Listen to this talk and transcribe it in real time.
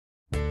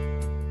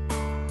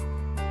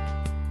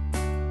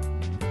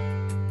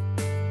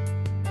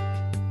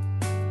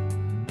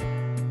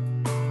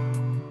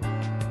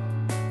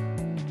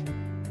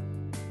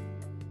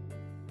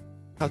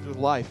has to do with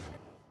life.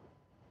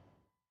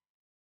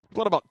 There's a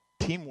lot about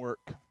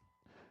teamwork.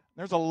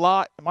 There's a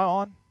lot. Am I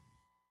on?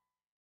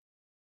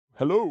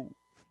 Hello?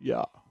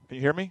 Yeah. Can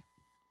you hear me?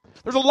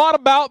 There's a lot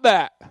about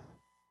that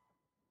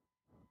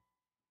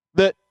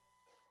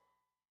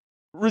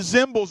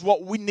resembles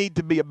what we need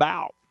to be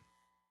about.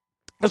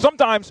 And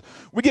sometimes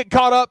we get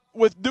caught up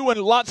with doing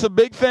lots of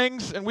big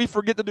things and we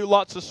forget to do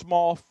lots of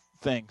small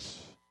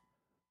things.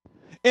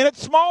 And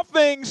it's small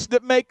things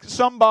that make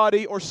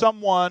somebody or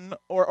someone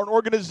or an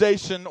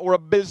organization or a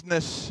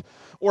business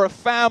or a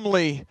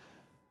family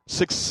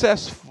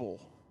successful.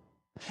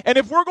 And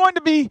if we're going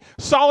to be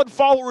solid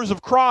followers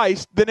of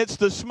Christ, then it's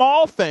the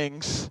small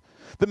things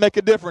that make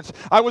a difference.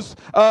 I was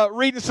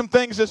reading some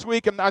things this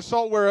week, and I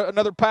saw where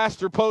another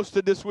pastor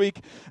posted this week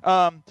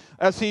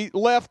as he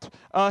left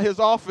his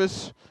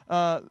office,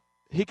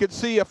 he could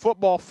see a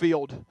football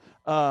field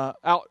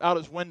out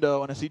his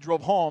window, and as he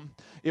drove home,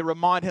 it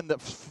reminded him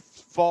that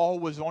fall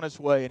was on its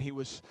way, and he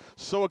was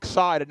so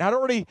excited. And I'd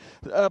already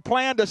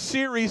planned a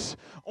series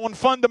on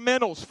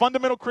fundamental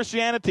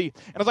Christianity.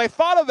 And as I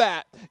thought of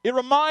that, it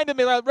reminded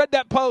me, I read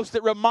that post,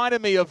 it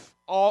reminded me of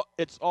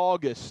it's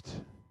August.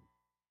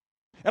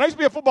 And I used to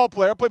be a football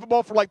player. I played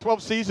football for like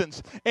 12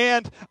 seasons.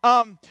 And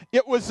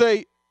it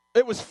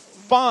was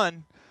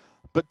fun,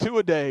 but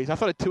two-a-days. I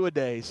thought of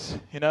two-a-days,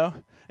 you know.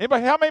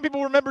 Anybody, how many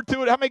people remember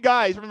how many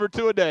guys remember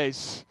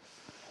two-a-days?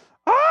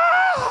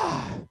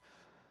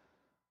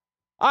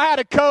 I had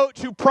a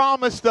coach who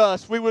promised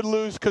us we would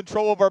lose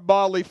control of our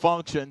bodily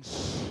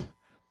functions.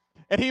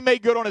 And he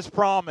made good on his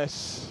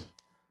promise.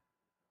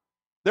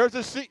 There's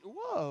a scene.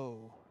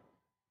 Whoa.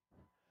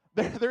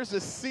 There's a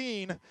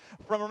scene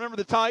from Remember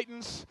the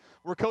Titans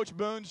where Coach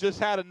Boone's just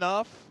had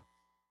enough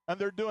and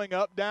they're doing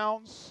up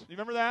downs. You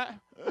remember that?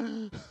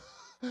 When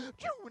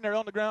they're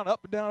on the ground, up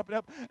and down, up and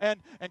up.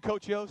 And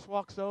Coach Yost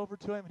walks over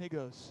to him and he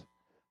goes,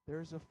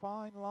 there's a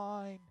fine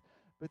line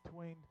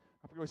between,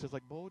 I forget what he says,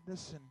 like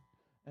boldness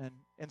and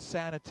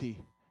insanity.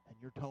 And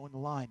you're towing the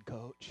line,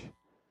 Coach.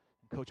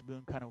 And Coach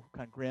Boone kind of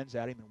grins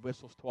at him and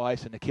whistles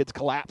twice, and the kids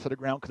collapse to the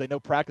ground because they know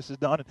practice is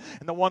done.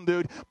 And the one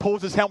dude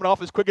pulls his helmet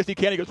off as quick as he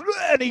can. He goes,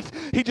 and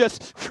he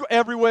just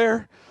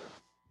everywhere.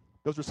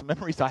 Those are some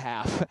memories I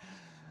have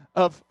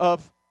of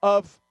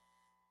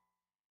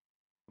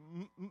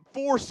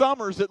 4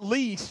 summers at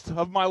least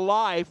of my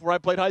life where I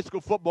played high school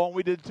football and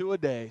we did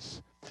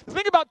two-a-days. The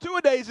thing about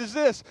two-a-days is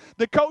this.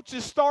 The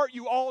coaches start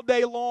you all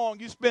day long.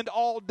 You spend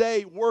all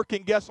day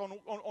working, guess on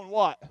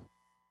what?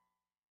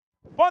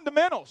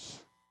 Fundamentals.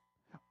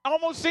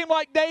 Almost seemed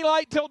like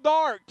daylight till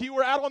dark. You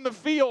were out on the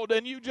field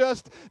and you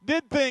just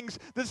did things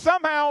that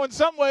somehow in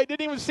some way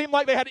didn't even seem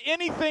like they had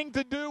anything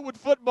to do with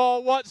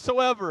football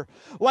whatsoever.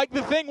 Like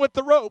the thing with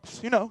the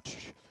ropes, you know.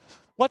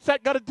 What's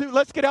that got to do?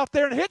 Let's get out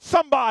there and hit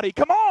somebody.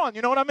 Come on,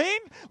 you know what I mean?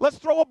 Let's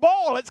throw a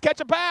ball. Let's catch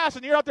a pass.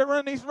 And you're out there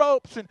running these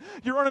ropes, and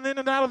you're running in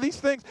and out of these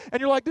things.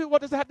 And you're like, dude,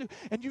 what does that have to do?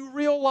 And you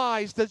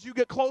realize as you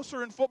get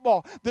closer in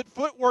football that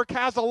footwork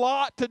has a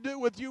lot to do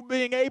with you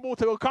being able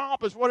to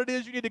accomplish what it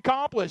is you need to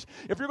accomplish.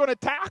 If you're going to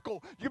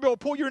tackle, you'll be able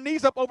to pull your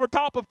knees up over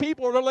top of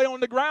people or lay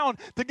on the ground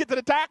to get to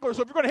the tackler.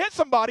 So if you're going to hit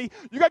somebody,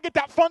 you got to get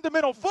that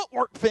fundamental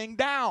footwork thing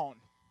down.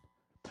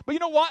 But you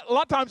know what? A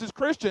lot of times as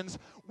Christians,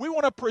 we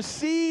want to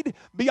proceed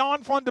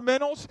beyond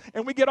fundamentals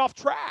and we get off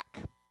track.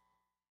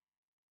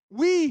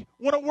 We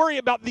want to worry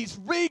about these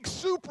big,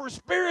 super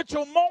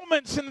spiritual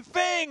moments and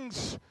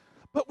things,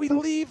 but we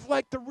leave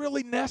like the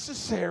really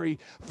necessary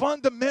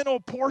fundamental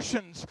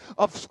portions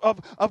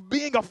of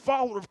being a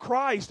follower of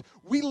Christ.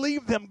 We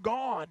leave them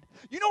gone.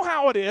 You know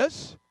how it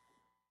is.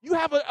 You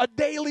have a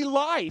daily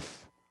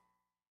life.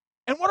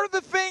 And what are the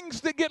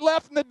things that get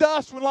left in the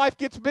dust when life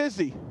gets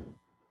busy?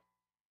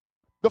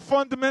 The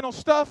fundamental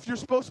stuff you're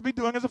supposed to be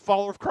doing as a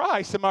follower of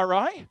Christ. Am I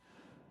right?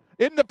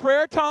 Isn't the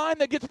prayer time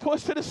that gets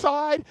pushed to the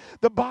side,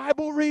 the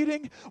Bible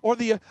reading, or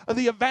the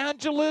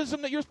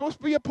evangelism that you're supposed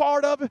to be a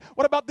part of?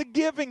 What about the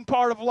giving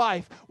part of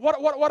life?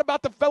 What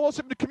about the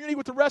fellowship, the community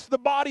with the rest of the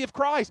body of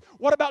Christ?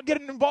 What about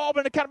getting involved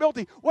in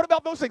accountability? What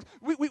about those things?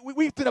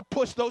 We tend to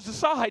push those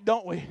aside,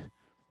 don't we?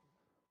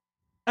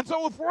 And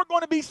so if we're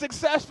going to be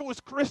successful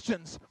as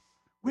Christians,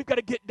 we've got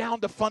to get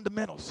down to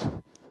fundamentals.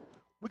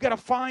 We got to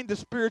find the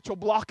spiritual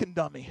block and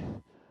dummy.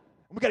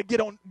 We got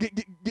to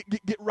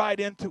get right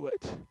into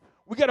it.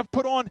 We got to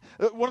put on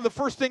one of the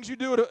first things you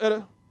do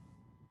one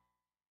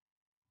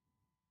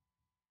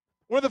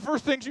of the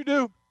first things you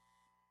do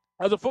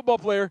as a football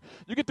player.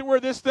 You get to wear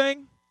this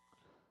thing.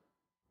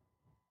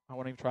 I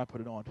won't even try and put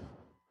it on.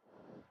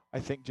 I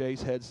think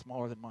Jay's head's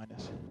smaller than mine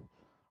is.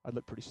 I'd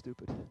look pretty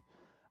stupid.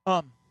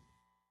 You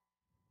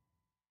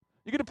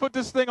get to put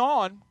this thing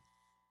on.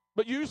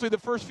 But usually the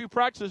first few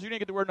practices, you didn't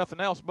get to wear nothing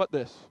else but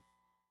this.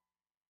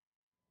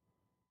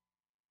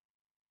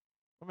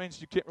 That means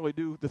you can't really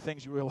do the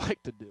things you really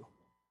like to do.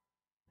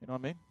 You know what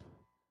I mean?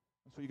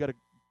 So you got to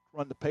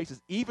run the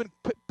paces. Even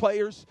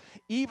players,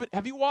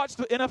 have you watched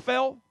the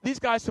NFL? These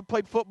guys have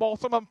played football,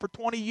 some of them for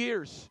 20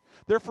 years.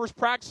 Their first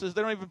practices,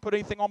 they don't even put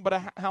anything on but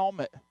a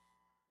helmet.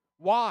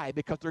 Why?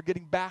 Because they're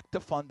getting back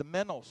to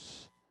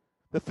fundamentals,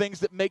 the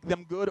things that make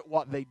them good at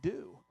what they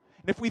do.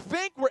 And if we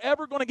think we're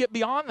ever going to get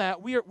beyond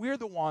that, we're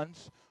the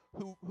ones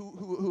who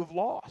have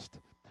lost.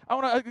 I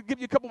want to give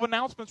you a couple of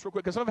announcements real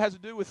quick because some of it has to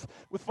do with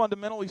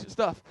fundamental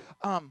stuff.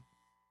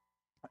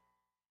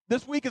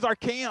 This week is our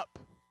camp.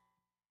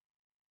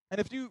 And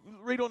if you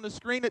read on the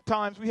screen at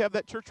times, we have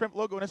that Church Ramp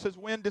logo, and it says,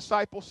 Win,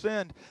 Disciple,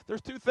 Send.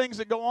 There's two things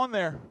that go on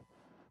there.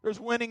 There's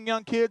winning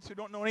young kids who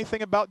don't know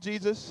anything about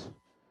Jesus,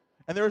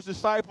 and there's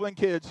discipling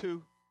kids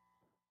who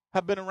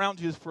have been around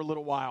Jesus for a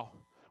little while.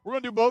 We're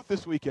going to do both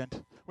this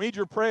weekend. We need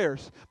your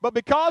prayers. But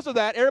because of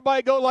that,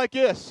 everybody go like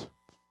this.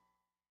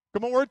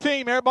 Come on, we're a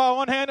team. Everybody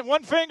one hand and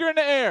one finger in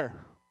the air.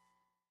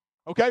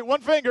 Okay,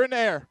 one finger in the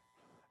air.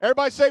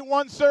 Everybody say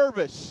one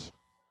service.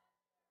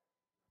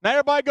 Now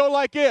everybody go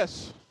like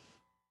this.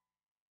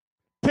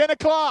 10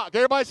 o'clock.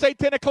 Everybody say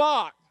 10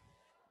 o'clock.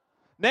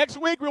 Next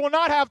week we will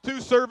not have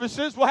two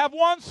services. We'll have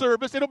one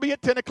service. It'll be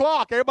at 10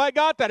 o'clock. Everybody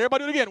got that?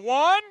 Everybody do it again.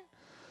 1,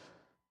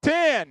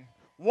 10.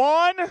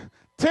 1,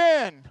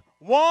 10.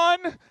 1,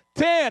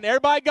 10.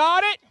 Everybody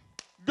got it?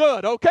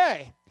 Good.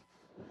 Okay.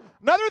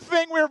 Another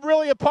thing we're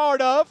really a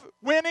part of,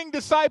 winning,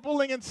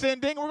 discipling, and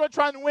sending. We're going to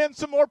try and win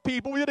some more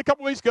people. We did a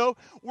couple weeks ago.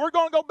 We're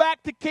going to go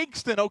back to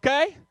Kingston,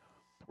 okay?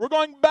 We're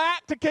going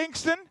back to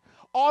Kingston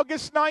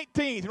August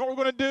 19th. You know what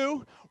we're going to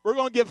do? We're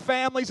going to give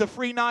families a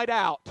free night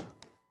out.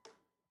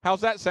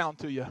 How's that sound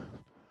to you?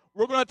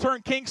 We're going to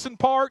turn Kingston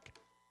Park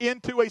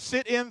into a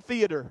sit-in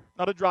theater.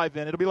 Not a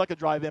drive-in. It'll be like a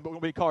drive-in, but we're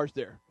going to be cars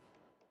there.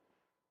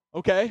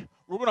 Okay?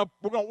 We're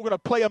gonna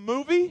play a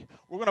movie.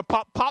 We're gonna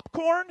pop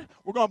popcorn.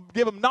 We're gonna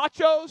give them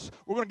nachos.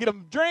 We're gonna get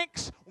them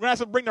drinks. We're gonna have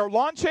them bring their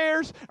lawn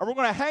chairs, and we're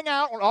gonna hang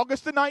out on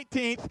August the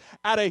 19th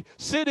at a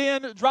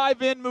sit-in,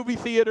 drive-in movie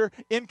theater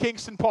in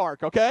Kingston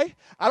Park. Okay?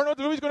 I don't know what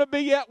the movie's gonna be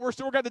yet. We're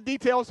still working out the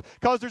details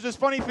because there's this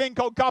funny thing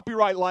called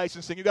copyright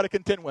licensing you got to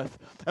contend with,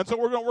 and so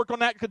we're gonna work on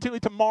that continually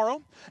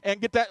tomorrow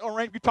and get that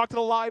arranged. We talked to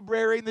the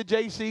library and the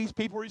JCs.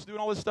 People are used to doing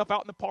all this stuff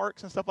out in the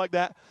parks and stuff like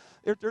that.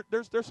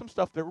 There's some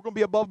stuff there. We're going to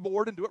be above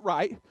board and do it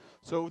right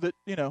so that,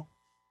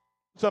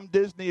 some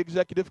Disney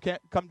executive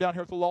can't come down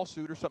here with a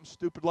lawsuit or something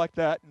stupid like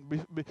that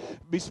and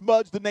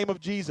besmudge the name of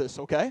Jesus,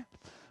 okay?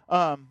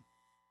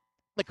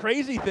 The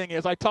crazy thing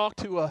is I talked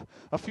to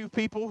a few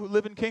people who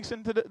live in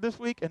Kingston this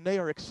week, and they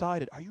are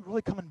excited. Are you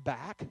really coming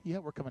back? Yeah,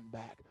 we're coming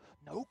back.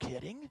 No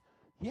kidding?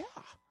 Yeah.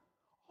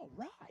 All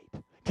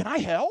right. Can I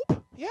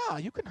help? Yeah,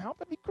 you can help.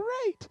 That'd be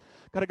great.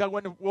 Got a guy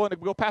willing to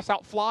go pass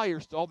out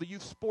flyers to all the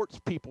youth sports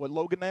people at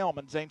Logan Elm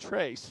and Zane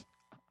Trace.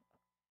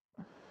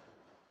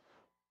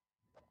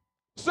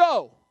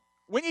 So,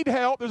 we need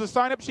help. There's a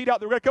sign-up sheet out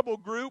there. We've got a couple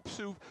of groups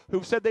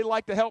who've said they'd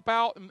like to help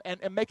out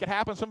and make it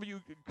happen. Some of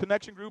you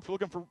connection groups are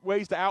looking for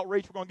ways to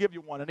outreach. We're going to give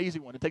you one, an easy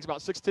one. It takes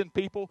about 6 to 10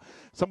 people.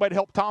 Somebody to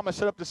help Thomas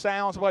set up the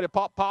sound, somebody to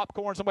pop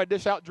popcorn, somebody to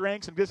dish out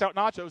drinks and dish out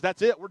nachos.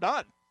 That's it. We're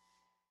done.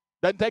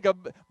 Doesn't take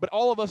but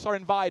all of us are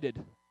invited.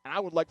 And I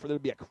would like for there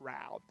to be a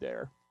crowd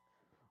there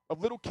of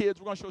little kids.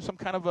 We're going to show some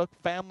kind of a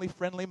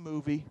family-friendly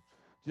movie.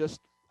 Just,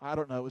 I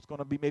don't know. It's going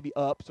to be maybe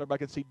Up so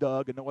everybody can see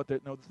Doug and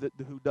know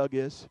who Doug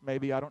is.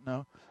 Maybe, I don't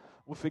know.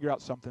 We'll figure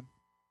out something.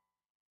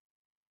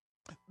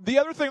 The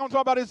other thing I want to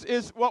talk about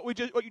is what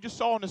you just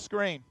saw on the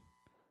screen.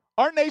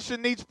 Our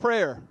nation needs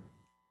prayer.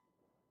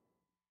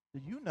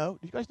 Do you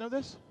guys know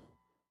this?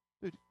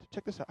 Dude,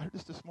 check this out. I heard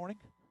this morning.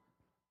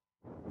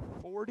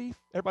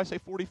 Everybody say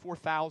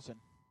 44,000.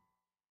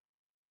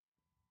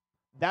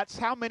 That's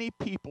how many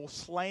people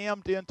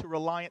slammed into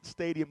Reliant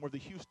Stadium where the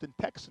Houston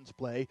Texans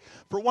play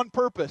for one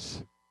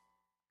purpose,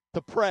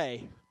 to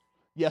pray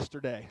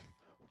yesterday.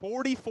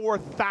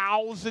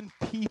 44,000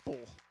 people.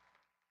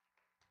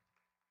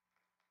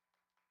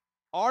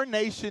 Our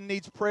nation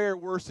needs prayer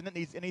worse than it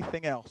needs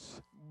anything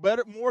else.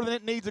 More than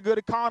it needs a good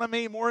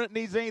economy, more than it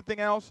needs anything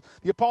else.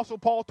 The Apostle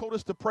Paul told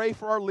us to pray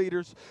for our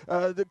leaders.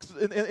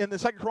 In the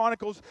 2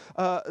 Chronicles,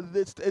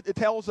 it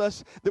tells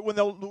us that when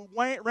the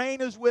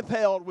rain is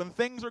withheld, when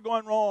things are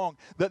going wrong,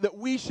 that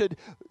we should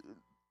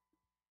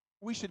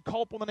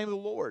call upon the name of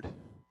the Lord.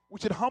 We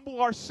should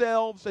humble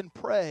ourselves and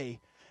pray.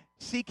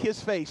 Seek his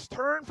face.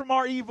 Turn from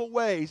our evil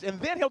ways. And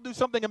then he'll do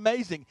something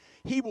amazing.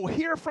 He will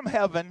hear from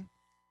heaven,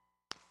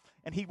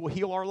 and he will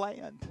heal our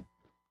land.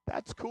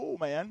 That's cool,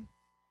 man.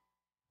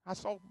 I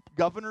saw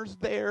governors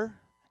there,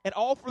 and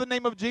all for the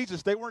name of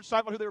Jesus. They weren't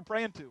silent who they were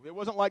praying to. It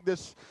wasn't like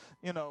this,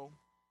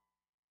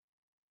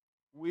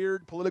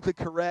 weird, politically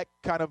correct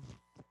kind of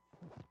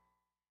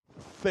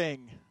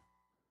thing.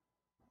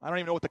 I don't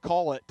even know what to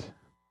call it.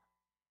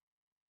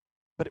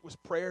 But it was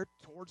prayer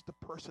towards the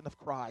person of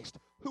Christ,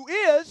 who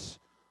is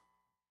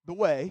the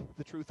way,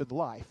 the truth, and the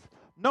life.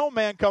 No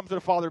man comes to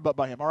the Father but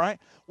by him, all right?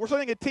 We're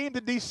sending a team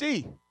to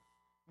D.C.,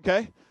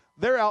 okay?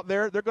 They're out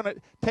there. They're going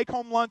to take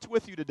home lunch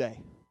with you today.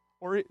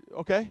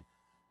 Okay?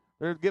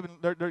 They're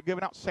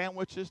giving out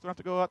sandwiches. Don't have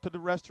to go out to the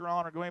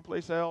restaurant or go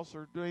anyplace else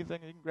or do anything.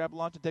 You can grab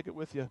lunch and take it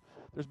with you.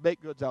 There's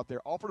baked goods out there,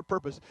 all for the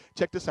purpose.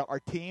 Check this out. Our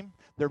team,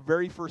 their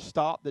very first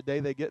stop, the day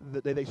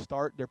they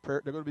start their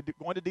prayer, they're going to be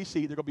going to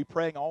D.C. They're going to be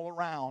praying all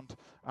around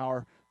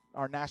our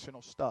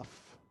national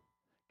stuff.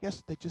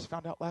 Guess they just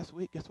found out last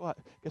week. Guess what?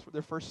 Guess what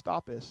their first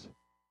stop is?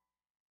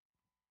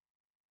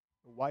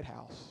 The White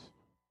House.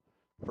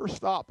 First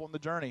stop on the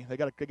journey. They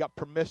got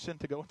permission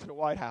to go into the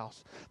White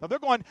House. Now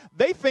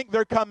they think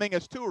they're coming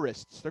as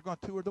tourists. They're going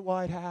to tour the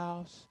White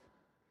House.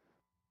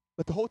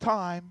 But the whole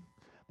time,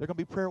 they're going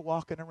to be prayer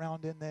walking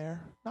around in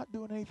there, not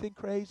doing anything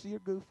crazy or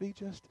goofy,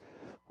 just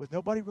with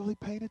nobody really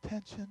paying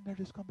attention. They're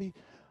just going to be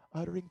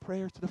uttering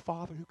prayers to the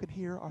Father who can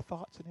hear our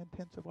thoughts and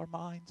intents of our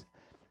minds.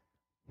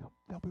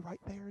 They'll be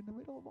right there in the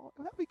middle of all.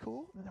 That'd be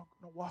cool. And they're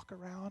going to walk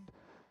around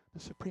the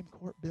Supreme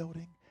Court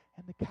building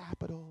and the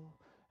Capitol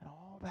and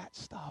all that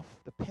stuff,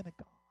 the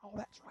Pentagon, all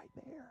that's right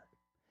there.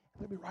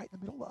 They'll be right in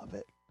the middle of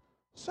it.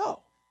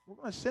 So, we're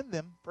going to send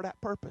them for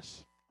that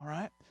purpose, all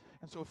right?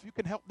 And so if you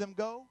can help them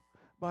go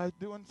by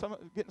getting some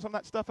of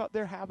that stuff out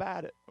there, have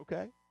at it,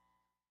 okay?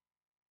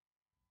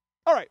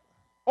 All right,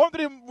 on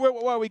to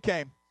where we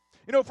came.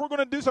 You know, if we're going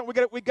to do something,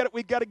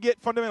 we got to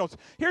get fundamentals.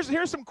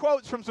 Here's some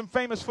quotes from some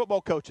famous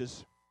football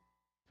coaches.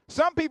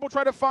 Some people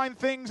try to find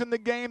things in the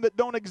game that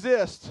don't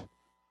exist.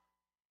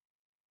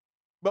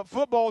 But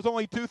football is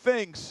only two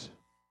things: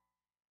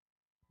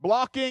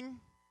 blocking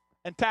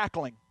and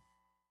tackling.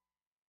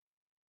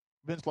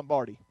 Vince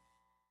Lombardi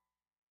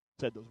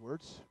said those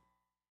words.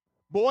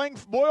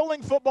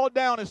 Boiling football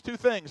down is two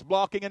things: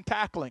 blocking and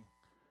tackling.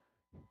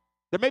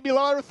 There may be a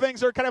lot of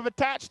things that are kind of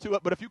attached to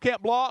it, but if you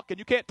can't block and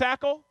you can't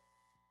tackle,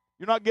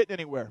 you're not getting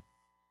anywhere.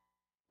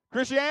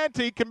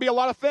 Christianity can be a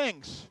lot of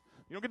things.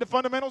 You don't get the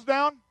fundamentals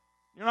down,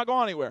 you're not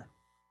going anywhere.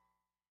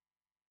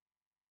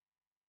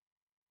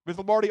 Vince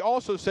Lombardi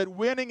also said,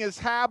 winning is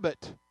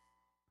habit.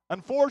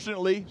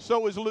 Unfortunately,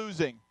 so is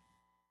losing.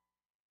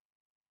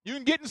 You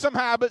can get in some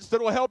habits that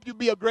will help you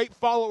be a great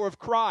follower of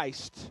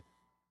Christ,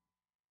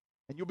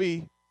 and you'll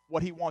be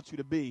what he wants you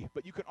to be.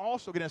 But you can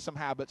also get in some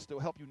habits that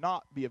will help you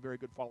not be a very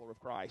good follower of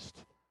Christ.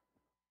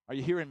 Are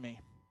you hearing me?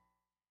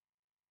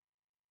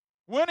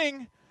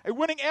 A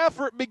winning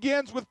effort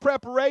begins with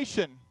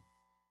preparation.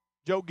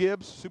 Joe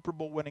Gibbs, Super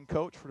Bowl winning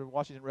coach for the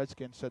Washington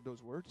Redskins, said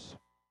those words.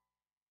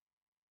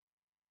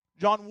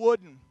 John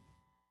Wooden,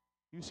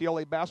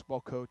 UCLA basketball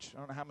coach, I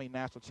don't know how many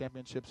national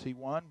championships he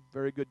won,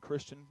 very good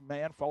Christian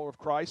man, follower of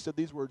Christ, said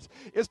these words: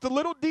 it's the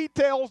little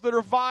details that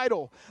are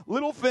vital.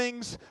 Little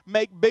things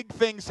make big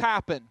things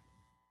happen.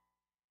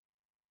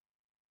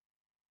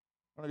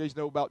 I don't know if you guys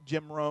know about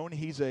Jim Rohn.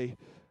 He's a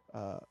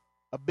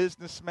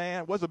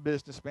businessman, was a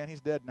businessman,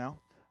 he's dead now,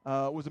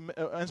 was an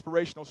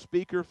inspirational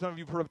speaker. Some of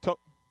you have heard of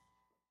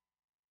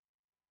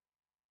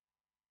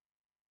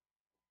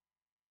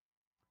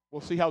We'll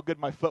see how good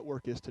my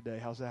footwork is today.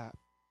 How's that?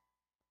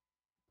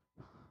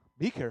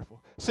 Be careful.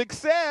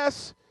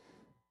 Success.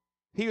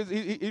 He was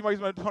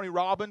Tony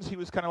Robbins. He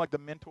was kind of like the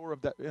mentor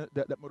of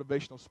that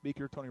motivational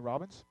speaker, Tony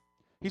Robbins.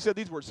 He said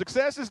these words: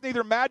 success is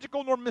neither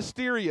magical nor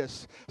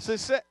mysterious.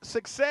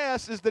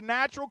 Success is the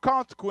natural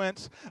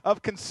consequence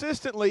of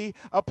consistently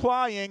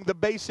applying the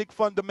basic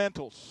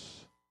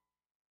fundamentals.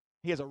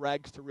 He has a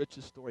rags to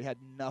riches story. He had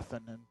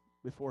nothing, and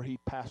before he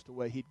passed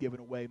away, he'd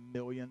given away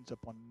millions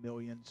upon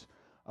millions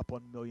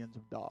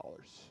of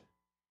dollars.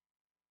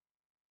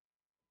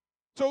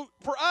 So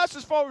for us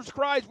as followers of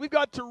Christ, we've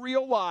got to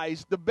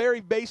realize the very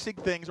basic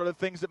things are the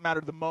things that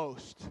matter the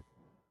most.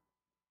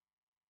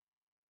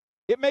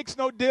 It makes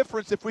no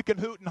difference if we can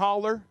hoot and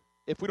holler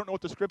if we don't know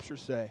what the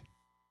scriptures say.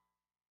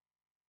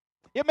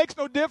 It makes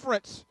no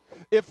difference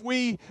if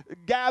we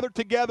gather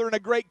together in a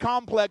great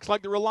complex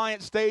like the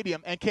Reliant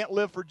Stadium and can't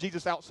live for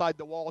Jesus outside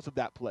the walls of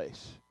that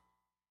place.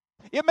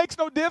 It makes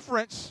no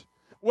difference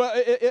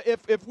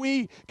if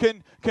we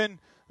can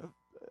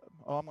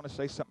I'm going to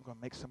say something going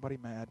to make somebody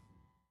mad.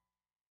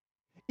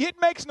 It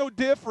makes no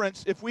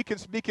difference if we can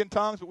speak in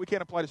tongues but we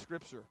can't apply the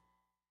scripture.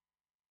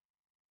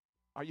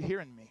 Are you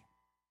hearing me?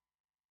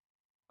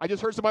 I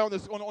just heard somebody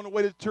on the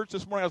way to church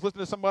this morning. I was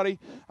listening to somebody.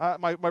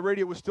 My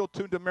radio was still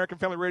tuned to American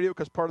Family Radio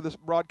because part of this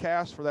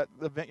broadcast for that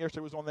event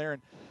yesterday was on there.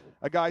 And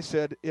a guy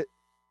said,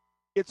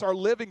 it's our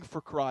living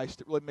for Christ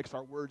that really makes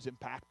our words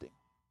impacting.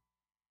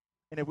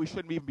 And if we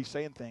shouldn't even be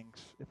saying things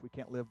if we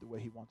can't live the way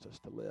he wants us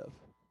to live.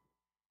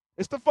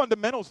 It's the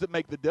fundamentals that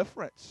make the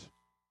difference.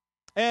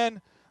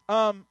 And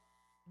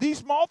these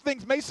small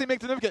things may seem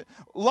insignificant.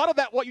 A lot of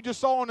that, what you just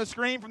saw on the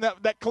screen from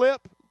that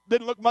clip,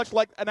 didn't look much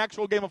like an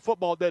actual game of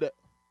football, did it?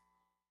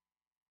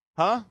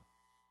 Huh?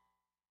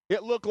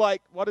 It looked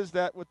like, what is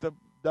that with the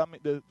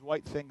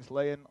white things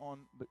laying on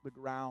the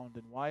ground,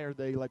 and why are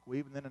they like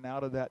weaving in and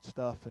out of that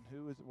stuff, and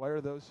why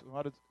are those,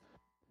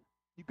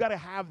 you've got to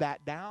have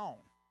that down,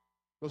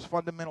 those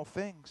fundamental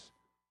things.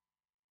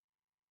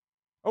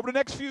 Over the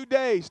next few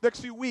days,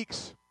 next few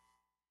weeks,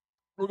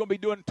 we're going to be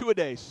doing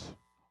two-a-days.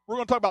 We're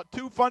going to talk about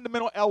two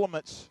fundamental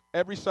elements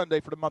every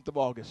Sunday for the month of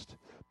August.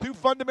 Two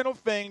fundamental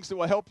things that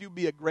will help you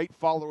be a great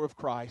follower of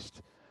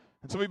Christ.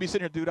 And some of you be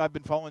sitting here, dude, I've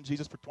been following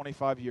Jesus for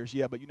 25 years.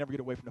 Yeah, but you never get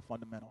away from the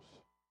fundamentals.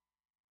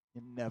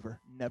 You never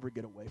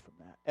get away from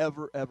that.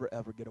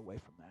 Ever get away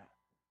from that.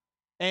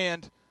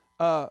 And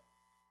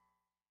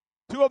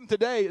two of them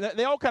today,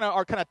 they all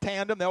are kind of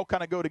tandem. They all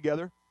kind of go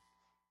together.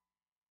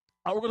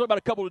 We're going to talk about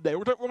a couple today.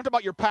 We're going to talk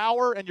about your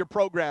power and your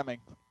programming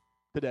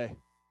today.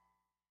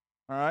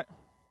 All right?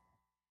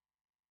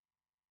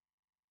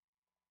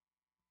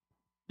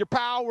 your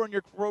power and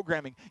your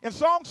programming. In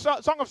Song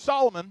of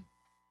Solomon,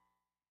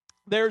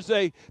 there's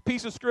a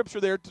piece of scripture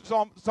there,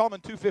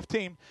 Solomon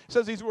 2:15. It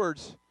says these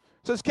words.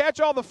 It says, catch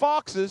all the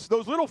foxes,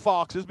 those little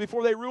foxes,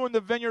 before they ruin the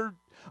vineyard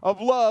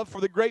of love, for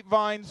the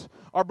grapevines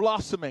are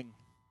blossoming.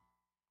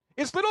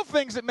 It's little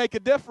things that make a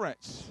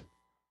difference.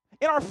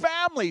 In our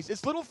families,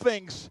 it's little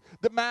things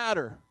that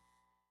matter.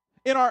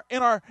 In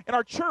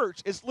our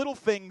church, it's little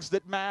things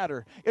that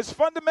matter. It's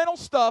fundamental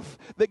stuff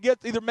that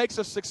either makes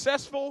us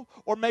successful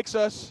or makes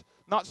us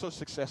not so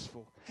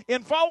successful.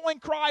 In following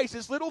Christ,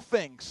 it's little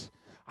things.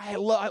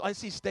 I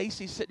see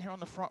Stacy sitting here on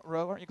the front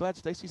row. Aren't you glad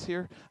Stacy's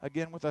here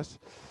again with us?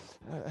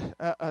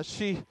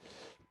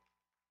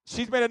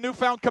 She's made a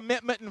newfound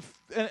commitment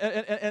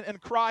in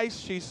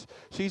Christ. She's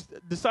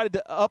decided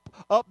to up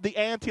the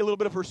ante a little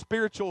bit of her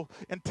spiritual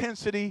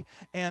intensity,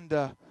 and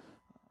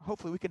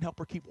hopefully we can help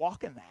her keep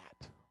walking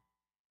that.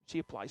 She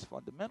applies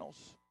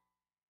fundamentals,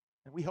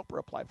 and we help her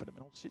apply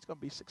fundamentals. She's going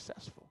to be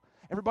successful.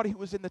 Everybody who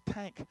was in the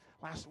tank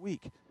last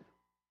week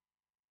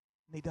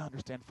need to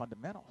understand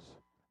fundamentals.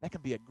 That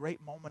can be a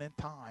great moment in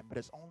time, but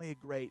it's only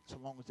great so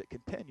long as it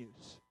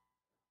continues.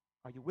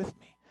 Are you with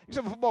me? You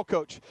said a football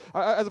coach.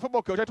 As a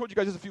football coach, I told you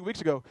guys this a few weeks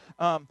ago.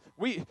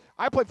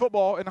 I played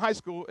football in high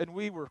school, and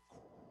we were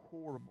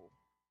horrible.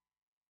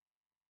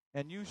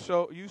 And you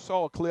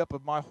saw a clip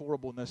of my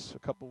horribleness a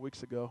couple of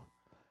weeks ago.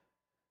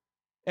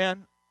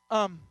 And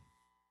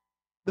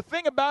the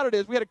thing about it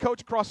is, we had a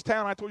coach across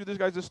town. I told you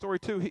this story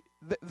too.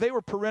 They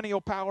were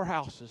perennial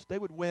powerhouses. They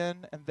would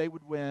win, and they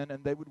would win,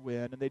 and they would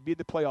win, and they'd be in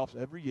the playoffs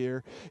every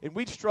year. And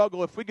we'd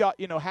struggle if we got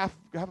half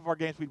of our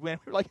games we'd win.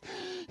 We were like,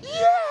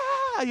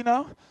 yeah, And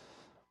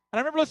I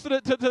remember listening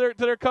to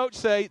their coach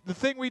say, the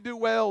thing we do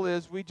well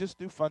is we just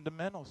do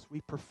fundamentals. We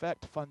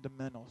perfect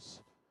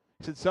fundamentals.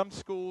 He said some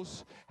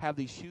schools have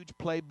these huge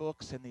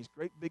playbooks and these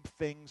great big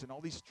things and all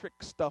these trick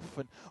stuff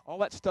and all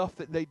that stuff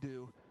that they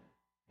do.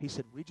 He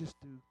said, we just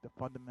do the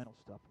fundamental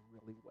stuff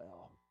really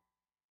well.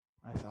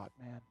 I thought,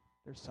 man,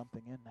 there's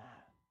something in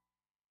that.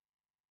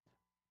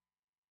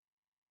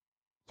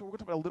 So we're going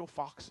to talk about little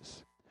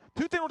foxes.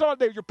 Two things we're talking about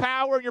today, your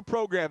power and your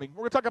programming.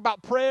 We're going to talk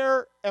about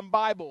prayer and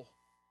Bible.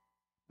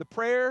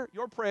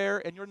 Your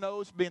prayer, and your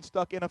nose being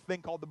stuck in a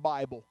thing called the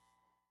Bible.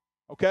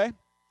 Okay?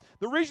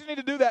 The reason you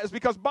need to do that is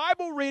because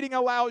Bible reading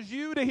allows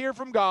you to hear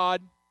from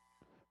God.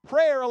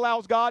 Prayer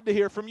allows God to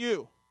hear from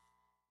you.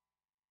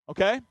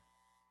 Okay?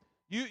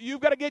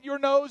 You've got to get your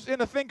nose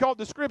in a thing called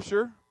the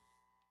Scripture.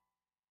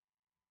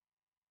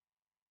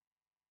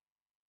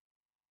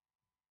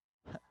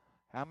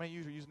 How many of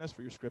you are using this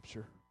for your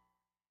Scripture?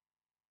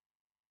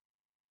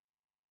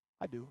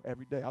 I do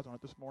every day. I was on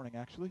it this morning,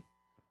 actually.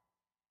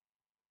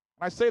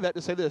 And I say that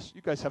to say this.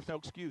 You guys have no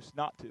excuse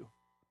not to.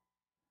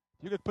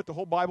 You could put the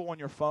whole Bible on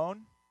your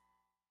phone,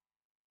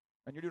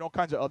 and you're doing all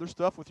kinds of other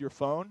stuff with your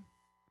phone.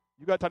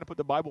 You got time to put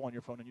the Bible on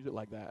your phone and use it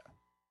like that.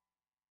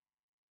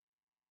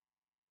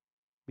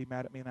 Be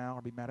mad at me now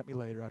or be mad at me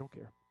later. I don't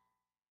care.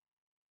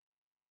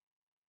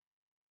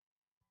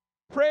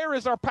 Prayer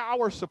is our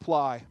power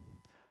supply.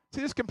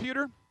 See this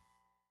computer?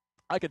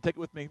 I can take it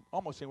with me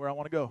almost anywhere I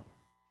want to go.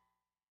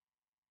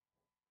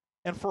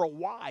 And for a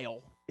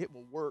while, it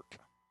will work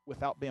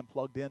without being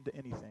plugged into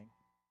anything.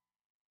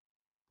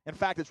 In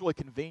fact, it's really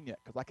convenient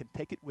because I can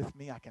take it with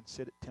me. I can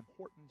sit at Tim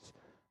Hortons.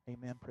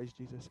 Amen. Praise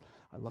Jesus.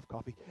 I love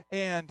coffee.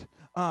 And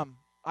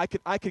I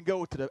can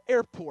go to the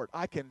airport.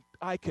 I can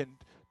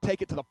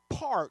take it to the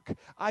park.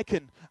 I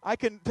can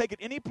take it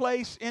any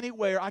place,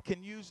 anywhere. I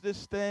can use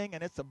this thing,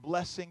 and it's a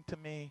blessing to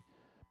me.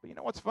 But you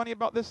know what's funny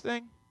about this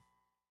thing?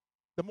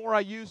 The more I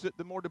use it,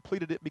 the more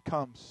depleted it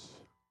becomes.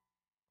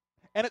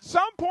 And at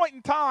some point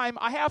in time,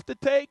 I have to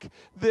take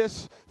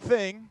this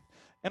thing,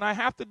 and I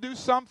have to do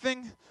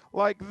something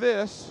like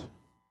this,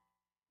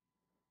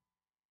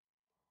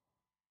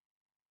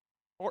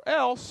 or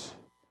else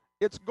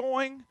it's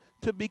going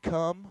to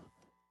become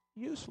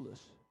useless.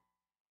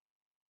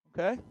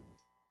 Okay?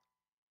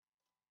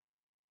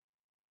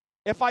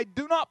 If I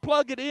do not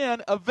plug it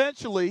in,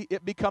 eventually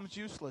it becomes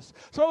useless.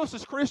 Some of us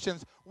as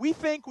Christians, we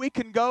think we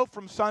can go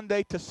from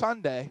Sunday to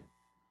Sunday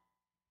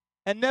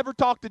and never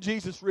talk to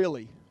Jesus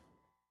really.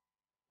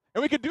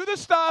 And we can do this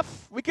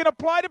stuff, we can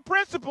apply the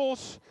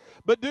principles,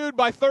 but dude,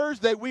 by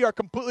Thursday we are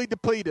completely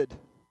depleted.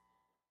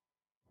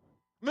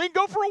 I mean,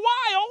 go for a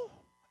while,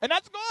 and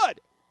that's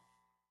good.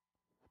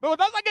 But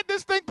once I get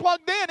this thing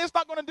plugged in, it's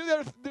not going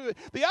to do it.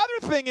 The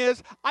other thing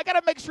is, I got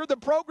to make sure the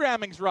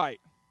programming's right.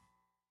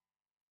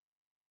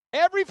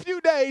 Every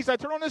few days, I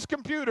turn on this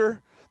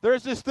computer,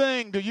 there's this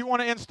thing, do you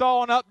want to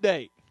install an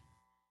update?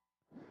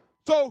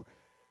 So,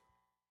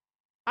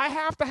 I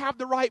have to have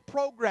the right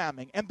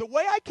programming. And the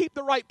way I keep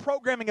the right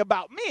programming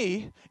about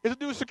me is to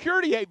do a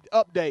security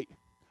update,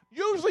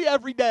 usually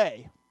every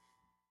day.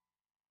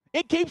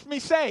 It keeps me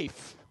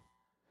safe.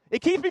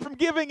 It keeps me from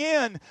giving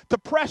in to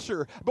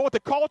pressure about what the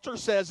culture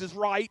says is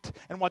right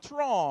and what's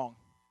wrong.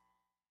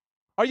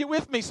 Are you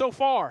with me so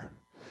far?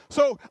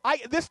 So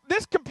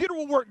this computer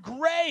will work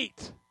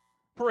great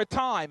for a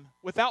time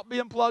without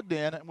being plugged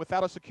in and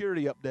without a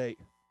security update.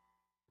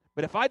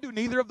 But if I do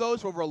neither of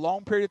those over a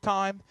long period of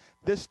time,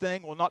 this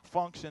thing will not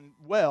function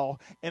well,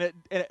 and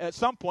at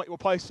some point it will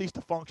probably cease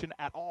to function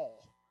at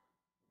all.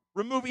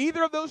 Remove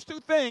either of those two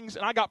things,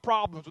 and I got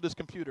problems with this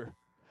computer.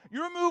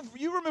 You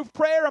remove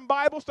prayer and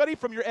Bible study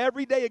from your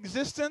everyday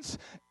existence,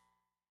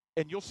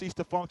 and you'll cease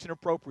to function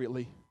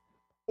appropriately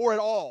or at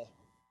all.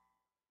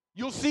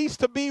 You'll cease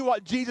to be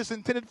what Jesus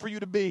intended for you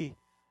to be.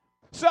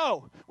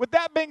 So, with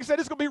that being said,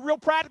 it's going to be real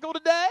practical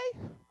today.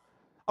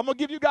 I'm going to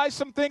give you guys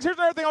some things. Here's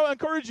another thing I'll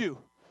encourage you.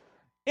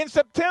 In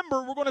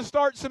September, we're going to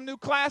start some new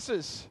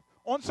classes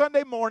on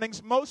Sunday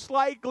mornings, most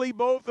likely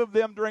both of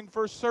them during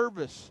first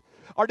service.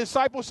 Our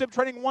Discipleship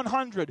Training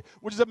 100,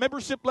 which is a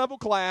membership level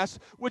class,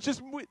 which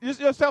just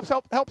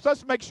helps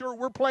us make sure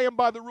we're playing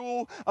by the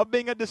rule of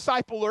being a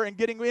discipler and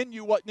getting in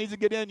you what needs to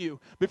get in you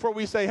before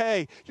we say,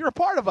 hey, you're a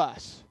part of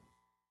us.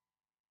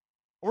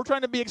 We're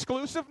trying to be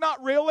exclusive?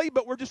 Not really,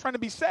 but we're just trying to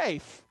be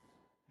safe.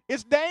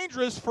 It's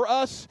dangerous for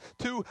us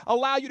to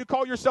allow you to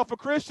call yourself a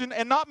Christian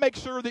and not make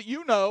sure that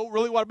you know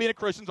really what being a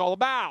Christian is all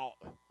about.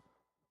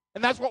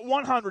 And that's what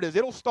 100 is.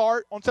 It'll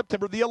start on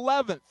September the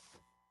 11th.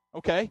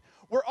 Okay?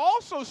 We're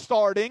also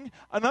starting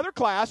another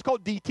class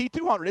called DT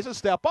 200. It's a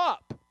step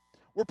up.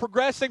 We're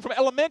progressing from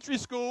elementary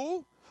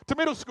school to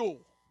middle school,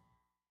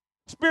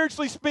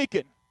 spiritually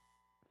speaking.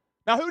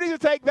 Now, who needs to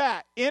take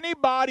that?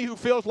 Anybody who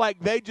feels like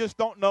they just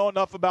don't know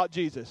enough about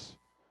Jesus.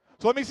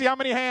 So let me see how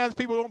many hands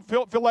people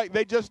don't feel like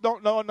they just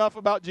don't know enough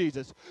about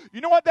Jesus.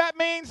 You know what that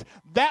means?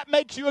 That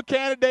makes you a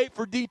candidate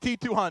for DT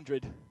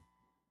 200.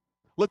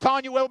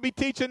 LaTanya will be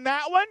teaching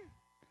that one.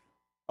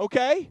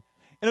 Okay?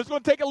 And it's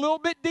going to take a little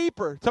bit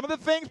deeper. Some of the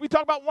things we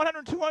talk about 100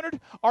 and 200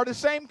 are the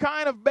same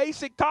kind of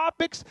basic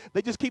topics.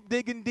 They just keep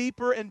digging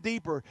deeper and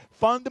deeper.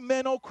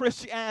 Fundamental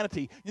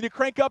Christianity. You need to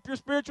crank up your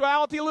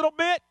spirituality a little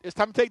bit. It's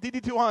time to take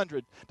DT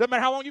 200. Doesn't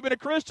matter how long you've been a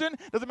Christian.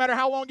 Doesn't matter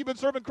how long you've been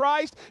serving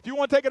Christ. If you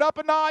want to take it up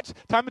a notch,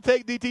 time to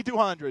take DT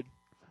 200.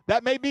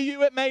 That may be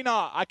you. It may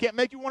not. I can't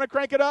make you want to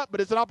crank it up, but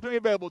it's an opportunity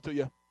available to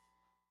you.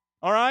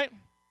 All right?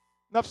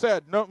 Enough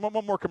said. No,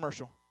 one more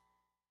commercial.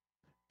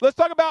 Let's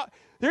talk about,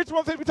 here's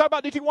one thing we talk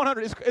about DT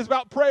 100 is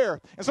about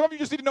prayer. And some of you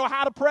just need to know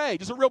how to pray.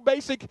 Just a real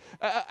basic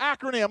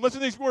acronym.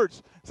 Listen to these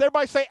words. So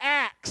everybody say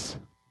ACTS.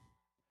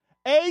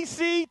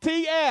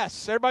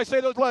 A-C-T-S. Everybody say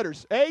those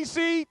letters.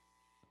 A-C,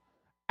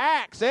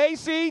 ACTS.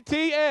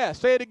 A-C-T-S.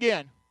 Say it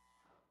again.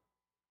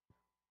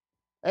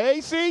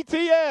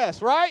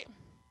 A-C-T-S, right?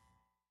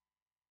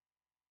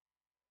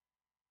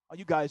 Oh,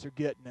 you guys are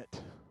getting it.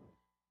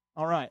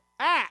 All right.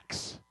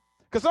 ACTS.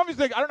 Because some of you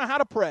think, I don't know how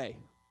to pray.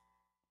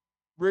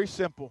 Very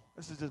simple.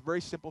 This is a very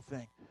simple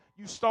thing.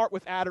 You start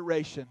with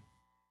adoration.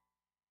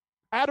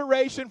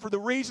 Adoration, for the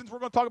reasons we're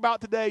going to talk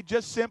about today,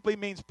 just simply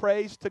means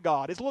praise to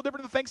God. It's a little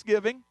different than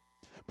Thanksgiving.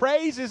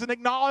 Praise is an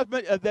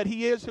acknowledgement that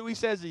He is who He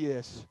says He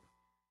is.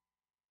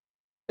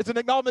 It's an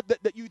acknowledgement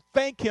that you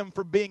thank Him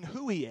for being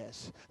who He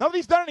is. Not that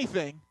He's done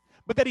anything,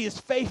 but that He is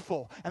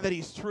faithful and that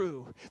He's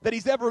true, that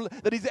He's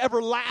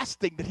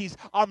everlasting, that He's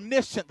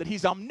omniscient, that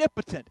He's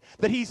omnipotent,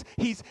 that He's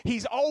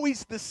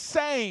always the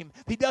same.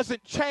 He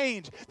doesn't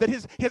change, that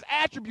His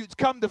attributes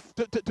come to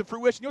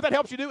fruition. You know what that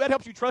helps you do? That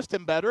helps you trust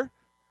Him better.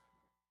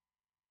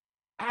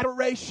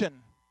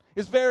 Adoration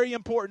is very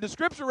important. The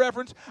scripture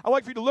reference I'd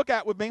like for you to look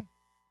at with me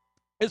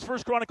is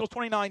 1 Chronicles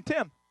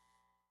 29:10.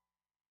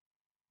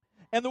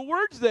 And the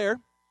words there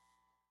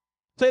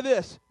say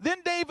this: Then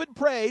David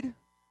prayed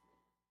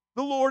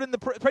the Lord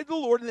prayed to the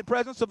Lord in the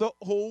presence of the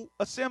whole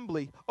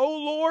assembly. O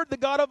Lord, the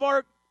God of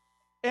our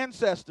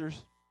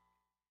ancestors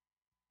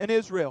in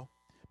Israel,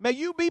 may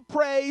you be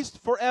praised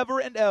forever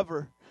and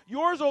ever.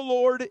 Yours, O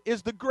Lord,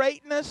 is the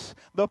greatness,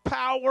 the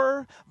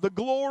power, the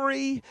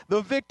glory,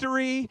 the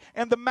victory,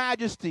 and the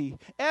majesty.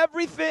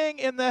 Everything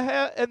in the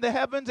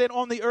heavens and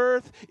on the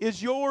earth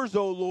is yours,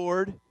 O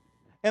Lord,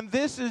 and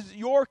this is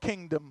your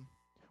kingdom.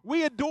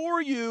 We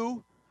adore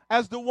you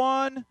as the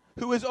one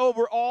who is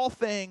over all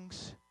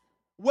things.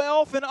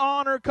 Wealth and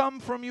honor come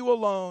from you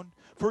alone,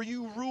 for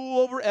you rule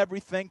over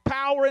everything.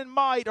 Power and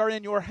might are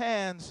in your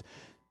hands,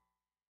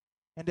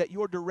 and at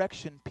your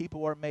direction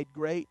people are made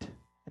great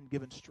and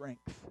given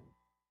strength.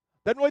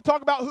 Doesn't really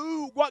talk about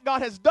what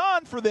God has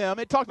done for them.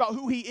 It talks about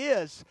who He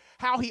is,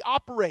 how He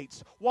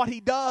operates, what He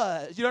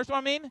does. You know what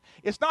I mean?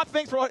 It's not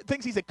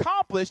things He's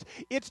accomplished.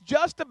 It's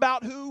just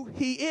about who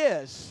He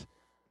is,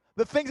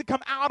 the things that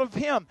come out of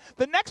Him.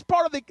 The next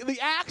part of the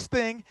Acts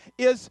thing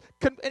is...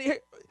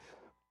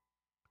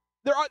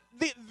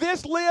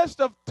 This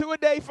list of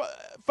two-a-day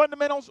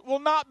fundamentals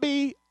will not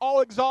be all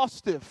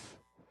exhaustive.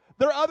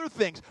 There are other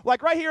things.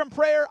 Like right here in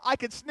prayer, I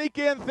could sneak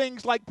in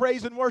things like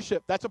praise and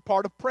worship. That's a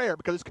part of prayer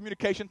because it's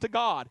communication to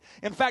God.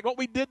 In fact, what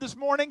we did this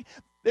morning,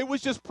 it was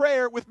just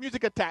prayer with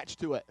music attached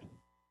to it.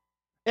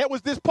 It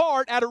was this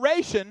part,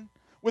 adoration,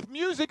 with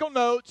musical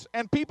notes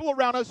and people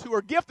around us who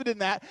are gifted in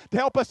that to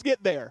help us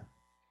get there.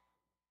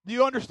 Do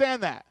you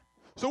understand that?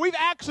 So we've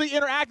actually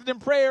interacted in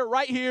prayer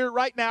right here,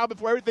 right now,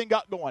 before everything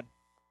got going.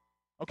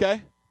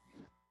 Okay?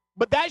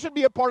 But that should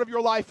be a part of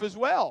your life as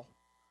well.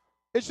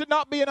 It should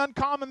not be an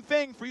uncommon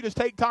thing for you to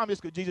take time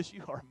just go, Jesus,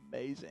 you are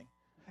amazing.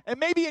 And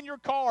maybe in your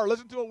car,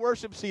 listen to a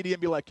worship CD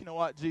and be like, you know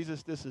what,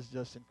 Jesus, this is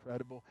just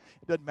incredible.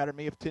 It doesn't matter to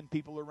me if 10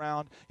 people are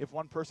around, if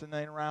one person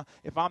ain't around,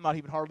 if I'm not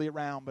even hardly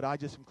around, but I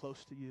just am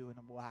close to you, and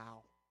I'm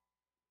wow.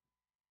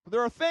 But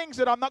there are things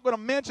that I'm not going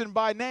to mention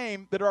by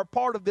name that are a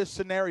part of this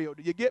scenario.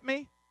 Do you get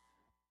me?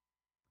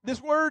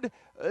 This word,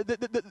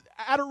 the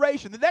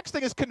adoration. The next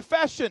thing is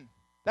confession.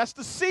 That's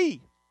the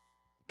C.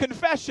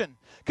 Confession.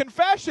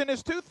 Confession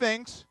is two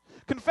things.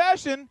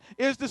 Confession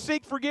is to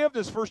seek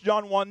forgiveness, 1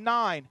 John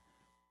 1:9.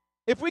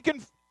 If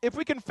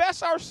we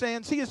confess our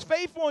sins, he is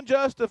faithful and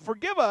just to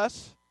forgive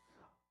us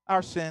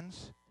our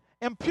sins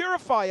and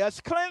purify us,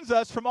 cleanse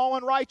us from all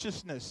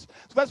unrighteousness.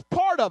 So that's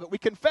part of it. We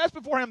confess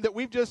before him that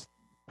we've just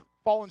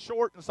fallen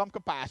short in some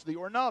capacity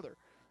or another.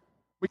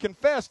 We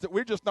confess that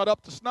we're just not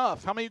up to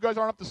snuff. How many of you guys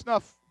aren't up to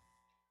snuff?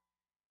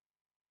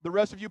 The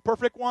rest of you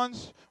perfect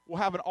ones will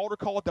have an altar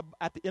call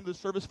at the end of the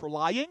service for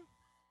lying.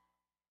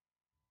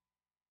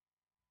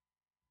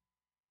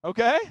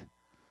 Okay?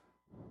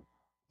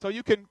 So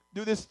you can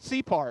do this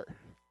C part.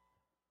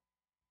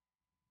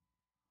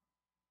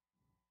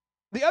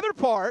 The other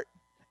part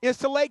is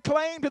to lay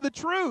claim to the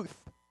truth.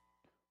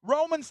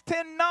 Romans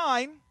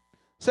 10:9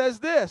 says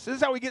this. This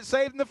is how we get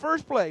saved in the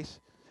first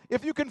place.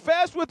 If you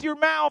confess with your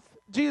mouth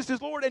Jesus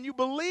is Lord and you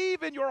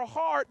believe in your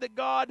heart that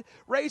God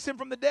raised him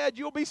from the dead,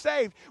 you'll be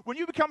saved. When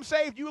you become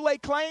saved, you lay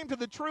claim to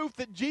the truth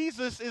that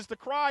Jesus is the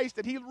Christ,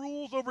 that he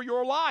rules over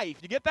your life.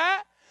 You get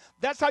that?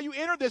 That's how you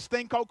enter this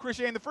thing called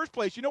Christianity in the first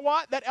place. You know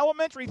what? That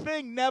elementary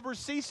thing never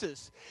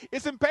ceases.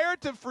 It's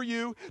imperative for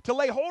you to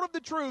lay hold of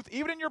the truth,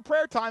 even in your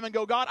prayer time, and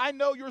go, God, I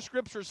know your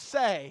scriptures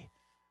say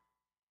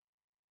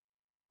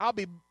I'll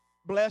be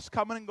blessed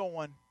coming and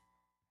going,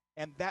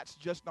 and that's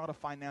just not a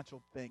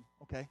financial thing,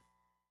 okay?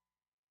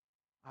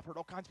 I've heard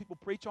all kinds of people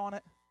preach on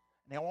it,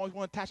 and they always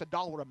want to attach a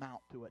dollar amount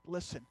to it.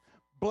 Listen,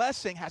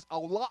 blessing has a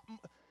lot.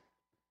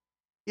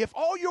 If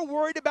all you're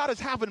worried about is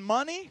having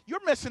money,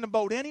 you're missing the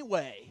boat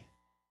anyway.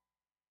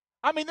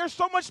 I mean, there's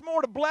so much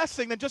more to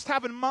blessing than just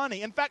having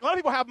money. In fact, a lot of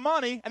people have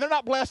money, and they're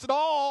not blessed at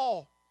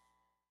all.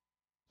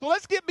 So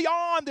let's get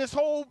beyond this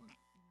whole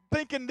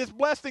thinking this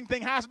blessing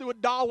thing has to do with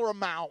dollar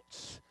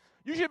amounts.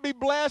 You should be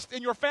blessed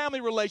in your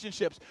family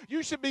relationships.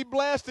 You should be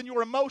blessed in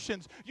your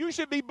emotions. You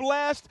should be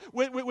blessed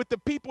with the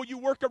people you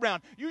work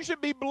around. You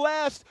should be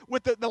blessed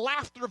with the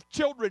laughter of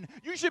children.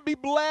 You should be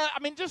blessed. I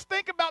mean, just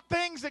think about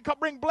things that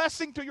bring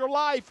blessing to your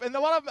life. And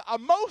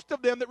most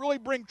of them that really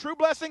bring true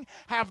blessing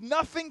have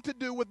nothing to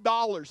do with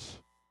dollars.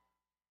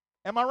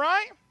 Am I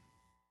right?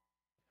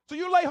 So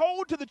you lay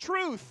hold to the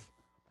truth.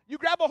 You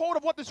grab a hold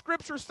of what the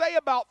scriptures say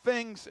about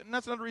things. And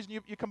that's another reason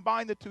you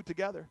combine the two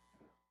together.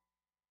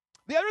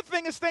 The other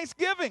thing is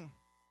thanksgiving.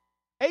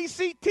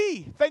 ACT.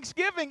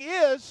 Thanksgiving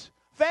is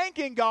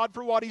thanking God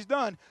for what he's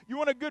done. You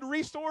want a good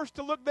resource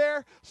to look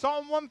there?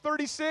 Psalm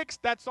 136,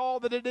 that's all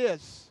that it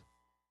is.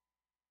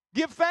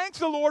 Give thanks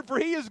to the Lord, for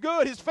he is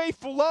good. His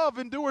faithful love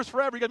endures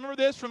forever. You guys remember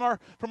this from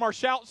our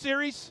Shout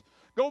series?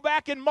 Go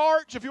back in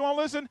March if you want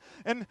to listen,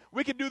 and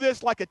we could do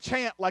this like a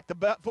chant like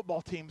the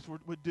football teams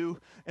would do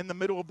in the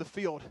middle of the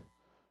field.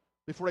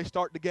 Before they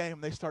start the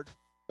game, they start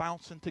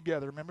bouncing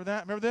together. Remember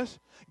that? Remember this?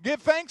 Give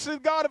thanks to the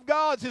God of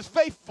gods. His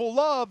faithful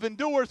love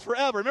endures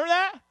forever. Remember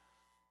that?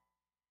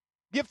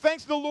 Give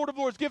thanks to the Lord of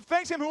lords. Give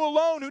thanks to him who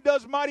alone who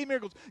does mighty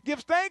miracles. Give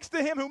thanks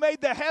to him who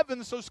made the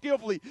heavens so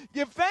skillfully.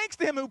 Give thanks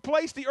to him who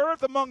placed the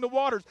earth among the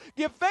waters.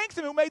 Give thanks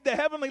to him who made the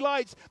heavenly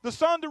lights, the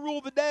sun to rule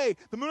the day,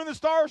 the moon and the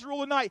stars to rule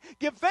the night.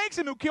 Give thanks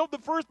to him who killed the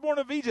firstborn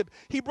of Egypt.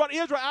 He brought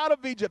Israel out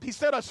of Egypt. He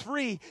set us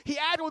free. He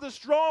acted with a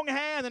strong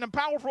hand and a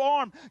powerful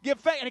arm. Give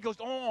thanks. And it goes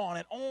on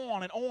and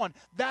on and on.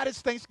 That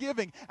is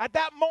thanksgiving. At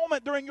that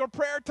moment during your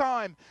prayer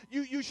time,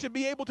 you should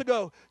be able to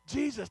go,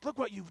 Jesus, look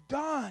what you've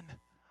done.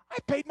 I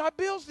paid my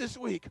bills this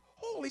week.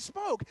 Holy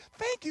smoke.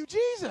 Thank you,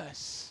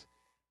 Jesus.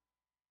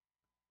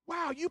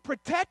 Wow, you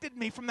protected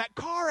me from that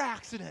car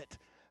accident.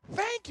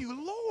 Thank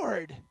you,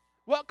 Lord.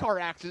 What car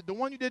accident? The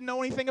one you didn't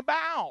know anything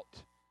about.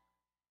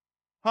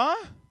 Huh?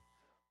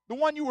 The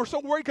one you were so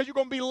worried because you're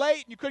going to be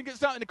late and you couldn't get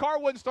something, and the car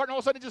wouldn't start, and all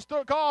of a sudden it just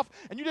took off,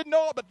 and you didn't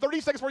know it, but 30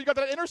 seconds before you got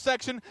to that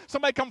intersection,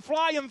 somebody come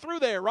flying through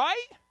there,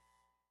 right?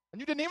 And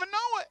you didn't even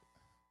know it.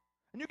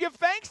 And you give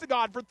thanks to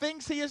God for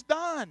things he has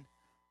done.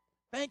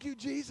 Thank you,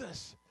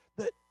 Jesus.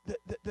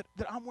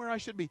 That I'm where I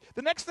should be.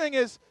 The next thing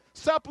is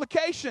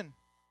supplication.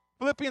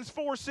 Philippians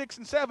 4, 6,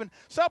 and 7.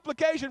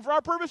 Supplication, for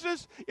our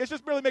purposes, is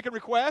just merely making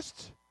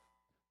requests.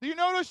 Do you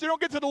notice you don't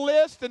get to the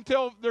list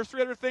until there's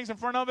 3 other things in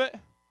front of it?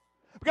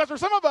 Because for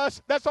some of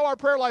us, that's all our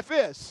prayer life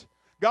is.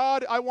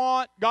 God, I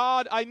want.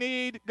 God, I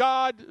need.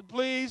 God,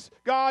 please.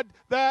 God,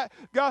 that.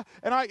 God.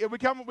 And we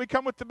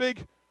come with the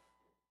big,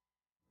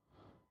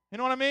 you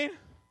know what I mean?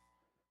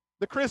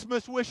 The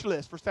Christmas wish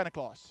list for Santa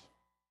Claus.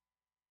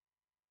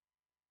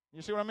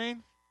 You see what I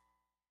mean?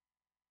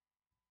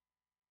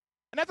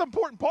 And that's an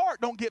important part,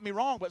 don't get me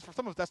wrong, but for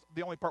some of us, that's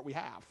the only part we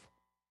have.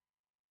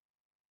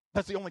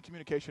 That's the only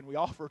communication we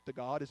offer to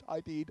God is,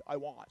 I need, I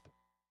want.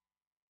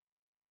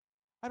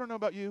 I don't know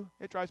about you.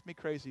 It drives me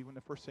crazy when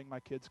the first thing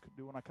my kids could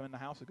do when I come in the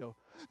house and go,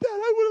 Dad,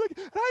 I would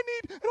like, I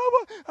need, and I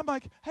want. I'm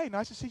like, hey,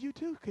 nice to see you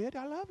too, kid.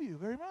 I love you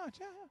very much.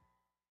 Yeah.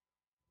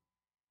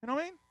 You know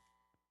what I mean?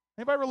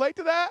 Anybody relate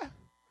to that?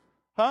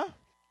 Huh?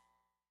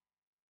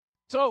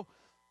 So,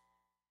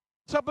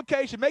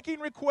 supplication, making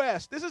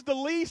requests. This is the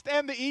least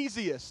and the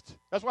easiest.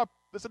 That's why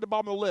this is at the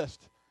bottom of the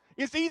list.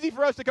 It's easy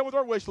for us to come with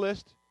our wish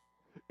list.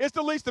 It's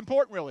the least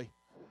important, really,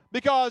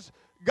 because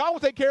God will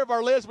take care of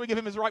our list when we give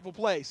him his rightful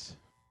place.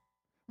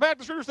 In fact,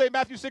 the scriptures say in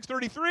Matthew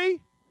 6:33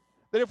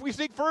 that if we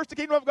seek first the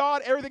kingdom of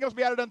God, everything else will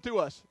be added unto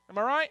us. Am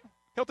I right?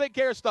 He'll take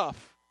care of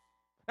stuff.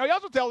 Now, he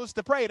also tells us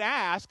to pray and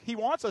ask. He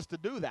wants us to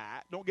do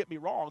that. Don't get me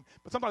wrong.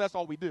 But sometimes that's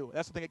all we do.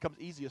 That's the thing that comes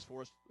easiest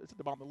for us. It's at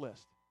the bottom of the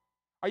list.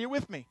 Are you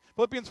with me?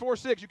 Philippians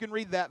 4:6, you can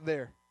read that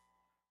there.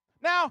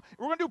 Now,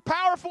 we're going to do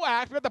powerful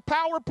acts. We got the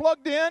power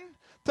plugged in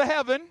to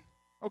heaven.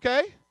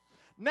 Okay?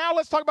 Now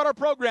let's talk about our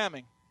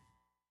programming.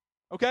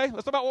 Okay?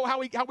 Let's talk about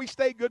how we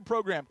stay good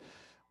programmed.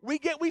 We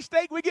get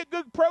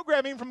good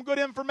programming from good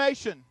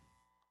information.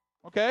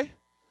 Okay?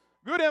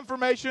 Good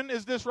information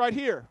is this right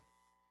here.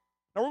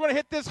 Now we're going to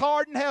hit this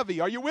hard and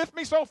heavy. Are you with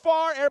me so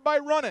far? Everybody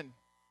running.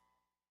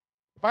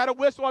 If I had a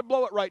whistle, I'd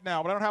blow it right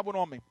now, but I don't have one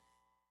on me.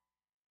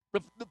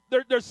 But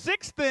there's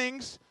 6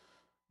 things.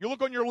 You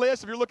look on your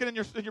list. If you're looking in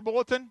your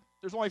bulletin,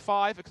 there's only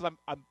 5 because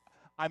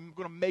I'm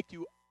going to make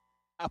you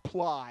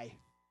apply.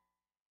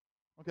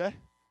 Okay?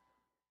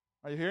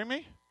 Are you hearing me?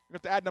 You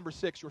have to add number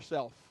 6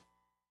 yourself.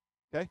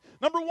 Okay?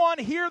 Number 1,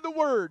 hear the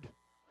word.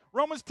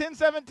 Romans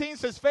 10:17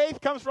 says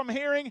faith comes from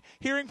hearing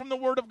from the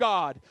word of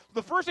God.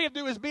 The first thing you have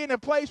to do is be in a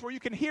place where you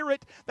can hear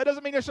it. That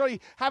doesn't mean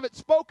necessarily have it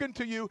spoken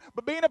to you,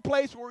 but be in a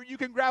place where you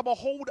can grab a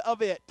hold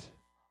of it.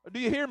 Do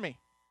you hear me?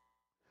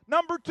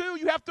 Number 2,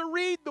 you have to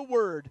read the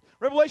word.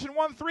 Revelation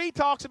 1:3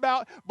 talks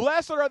about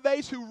blessed are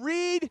they who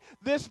read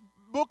this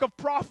book of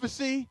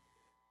prophecy.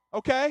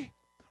 Okay?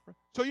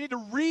 So you need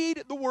to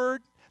read the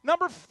word.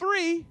 Number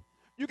 3,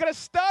 you got to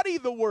study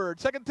the word.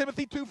 2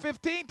 Timothy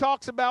 2:15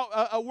 talks about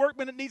a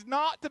workman that needs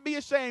not to be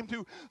ashamed,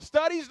 who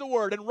studies the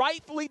word and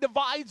rightfully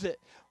divides it.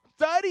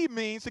 Study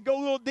means to go a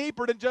little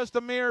deeper than just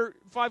a mere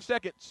 5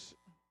 seconds.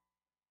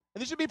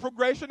 And this should be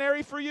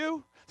progressionary for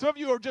you. Some of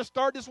you are just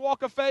starting this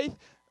walk of faith.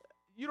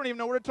 You don't even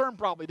know where to turn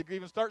probably to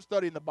even start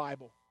studying the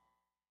Bible.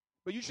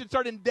 But you should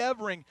start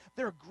endeavoring.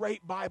 There are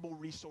great Bible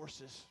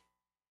resources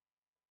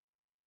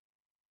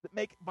that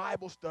make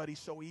Bible study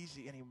so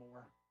easy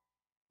anymore.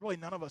 Really,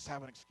 none of us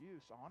have an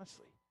excuse,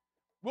 honestly.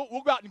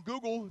 We'll go out and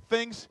Google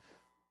things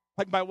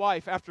like my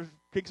wife, after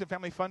Kingston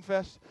Family Fun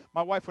Fest,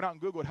 my wife went out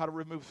and Googled how to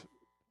remove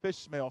fish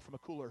smell from a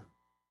cooler.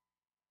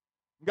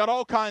 We got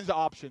all kinds of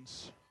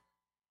options.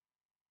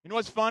 You know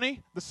what's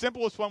funny? The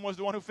simplest one was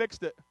the one who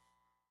fixed it.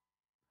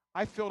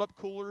 I filled up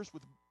coolers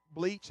with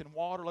bleach and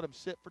water, let them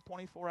sit for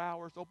 24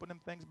 hours, open them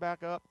things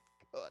back up.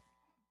 Good.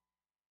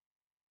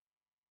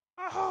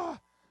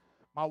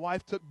 My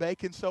wife took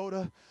baking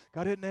soda,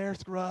 got in there,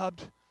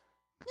 scrubbed.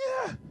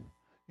 Yeah.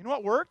 You know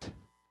what worked?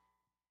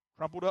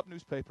 Crumpled up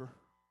newspaper.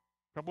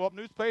 Crumple up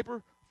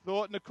newspaper,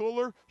 fill it in the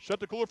cooler, shut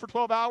the cooler for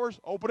 12 hours,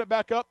 open it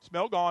back up,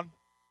 smell gone.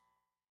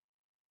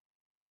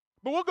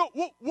 But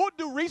we'll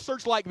do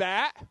research like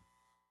that.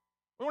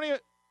 We won't even,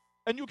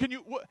 and you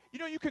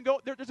can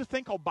go, there's a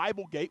thing called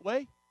Bible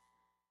Gateway.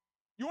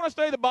 You want to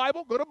study the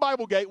Bible? Go to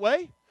Bible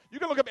Gateway. You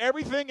can look up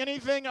everything,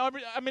 anything. I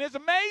mean, it's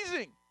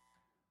amazing.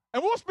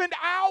 And we'll spend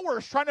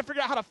hours trying to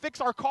figure out how to fix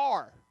our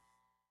car.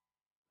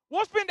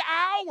 We'll spend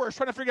hours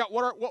trying to figure out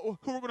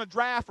who we're going to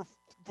draft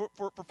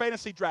for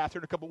fantasy draft here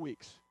in a couple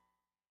weeks.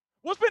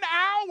 We'll spend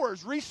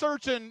hours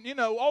researching,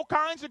 all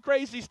kinds of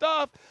crazy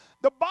stuff.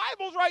 The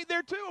Bible's right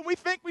there too, and we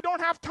think we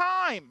don't have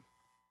time.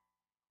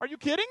 Are you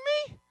kidding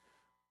me?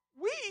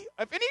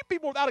 If any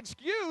people without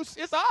excuse,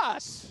 it's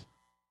us.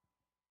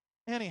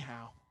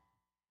 Anyhow,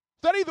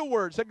 study the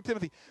word, 2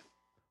 Timothy.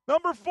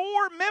 Number 4,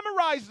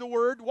 memorize the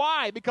word.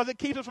 Why? Because it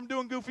keeps us from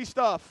doing goofy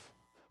stuff.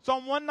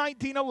 Psalm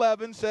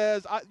 119:11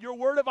 says, your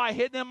word have I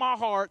hidden in my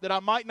heart that I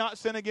might not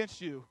sin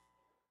against you.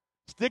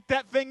 Stick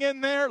that thing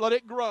in there, let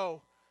it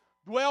grow.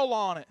 Dwell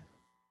on it.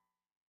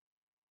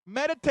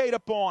 Meditate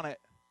upon it.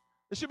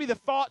 This should be the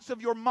thoughts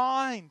of your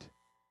mind.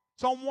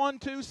 Psalm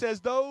 1:2 says,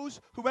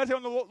 those who meditate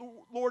on the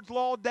Lord's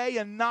law day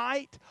and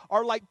night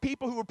are like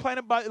people who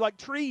are like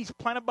trees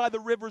planted by the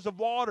rivers of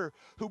water,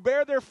 who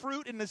bear their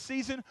fruit in the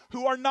season,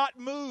 who are not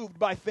moved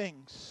by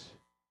things.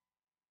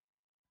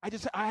 I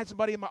had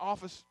somebody in my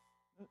office.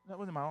 That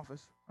wasn't my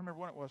office. I remember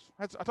when it was.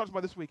 I talked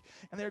about this week,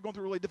 and they were going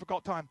through a really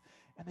difficult time.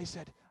 And they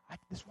said,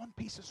 this one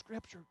piece of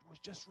scripture was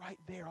just right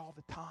there all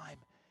the time.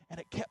 And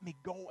it kept me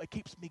going. It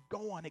keeps me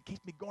going. It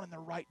keeps me going in the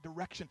right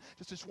direction.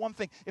 Just this one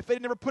thing. If they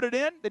never put it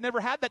in, they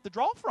never had that to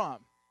draw from.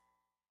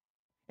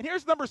 And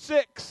here's number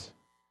 6.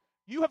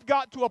 You have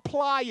got to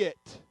apply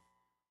it.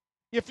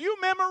 If you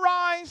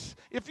memorize,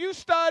 if you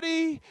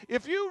study,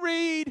 if you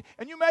read,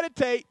 and you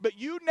meditate, but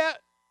you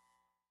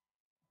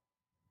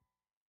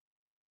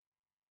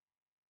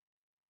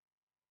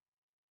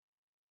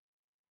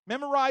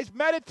memorize,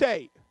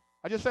 meditate.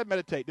 I just said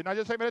meditate. Didn't I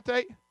just say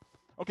meditate?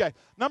 Okay.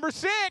 Number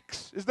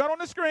 6 is not on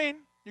the screen.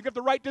 You have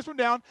to write this one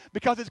down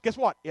because it's, guess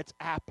what? It's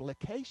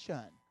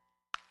application.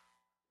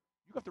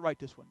 You have to write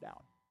this one down.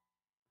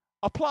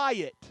 Apply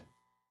it.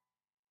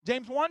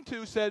 James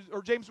 1:2 says,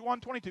 or James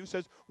 1:22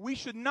 says, we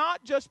should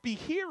not just be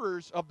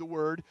hearers of the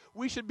word,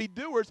 we should be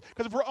doers,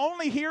 because if we're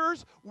only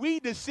hearers, we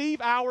deceive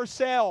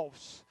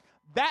ourselves.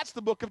 That's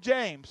the book of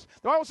James.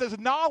 The Bible says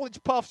knowledge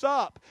puffs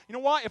up. You know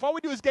what? If all we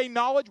do is gain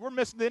knowledge, we're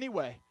missing it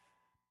anyway.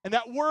 And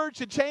that word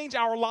should change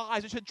our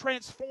lives. It should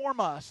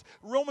transform us.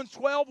 Romans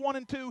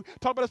 12:1-2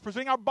 talk about us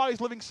presenting our bodies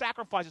living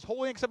sacrifices,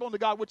 holy and acceptable unto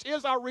God, which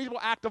is our reasonable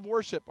act of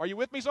worship. Are you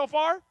with me so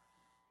far?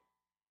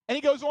 And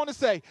he goes on to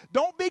say,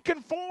 don't be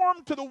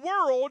conformed to the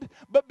world,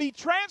 but be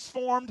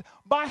transformed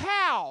by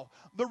how?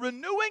 The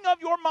renewing of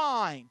your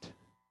mind.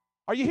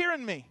 Are you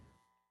hearing me?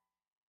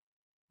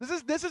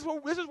 This is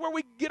where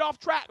we get off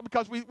track,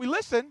 because we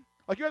listen,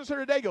 like you guys here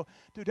today, go,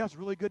 dude, that was a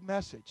really good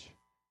message.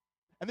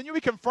 And then you'll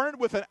be confronted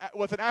with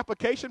an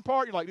application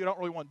part. You're like, dude, I don't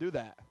really want to do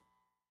that.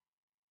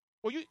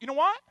 Well, you know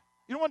what?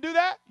 You don't want to do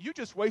that? You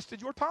just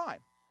wasted your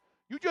time.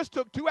 You just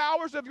took 2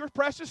 hours of your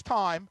precious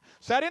time,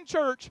 sat in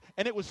church,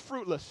 and it was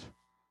fruitless.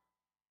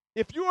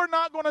 If you're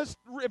going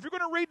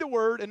to read the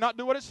word and not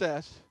do what it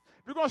says,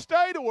 if you're going to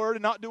study the word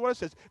and not do what it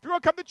says, if you're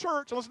going to come to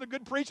church and listen to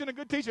good preaching and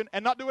good teaching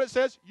and not do what it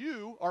says,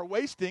 you are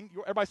wasting,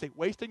 everybody say,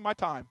 wasting my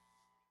time.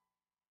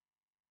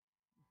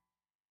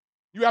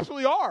 You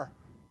absolutely are.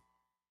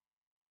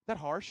 Is that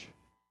harsh?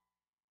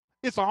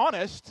 It's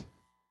honest.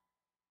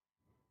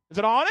 Is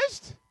it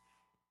honest?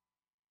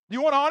 Do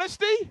you want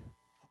honesty?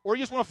 Or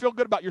you just want to feel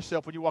good about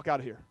yourself when you walk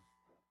out of here?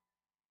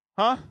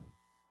 Huh?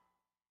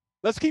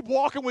 Let's keep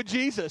walking with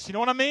Jesus. You know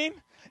what I mean?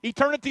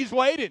 Eternity's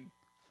waiting.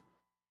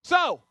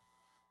 So,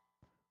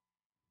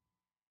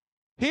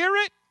 hear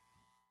it,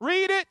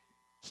 read it,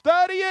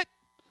 study it,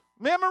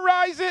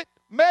 memorize it,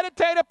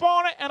 meditate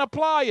upon it, and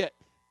apply it.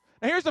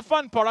 Now, here's the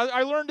fun part.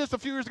 I learned this a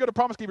few years ago to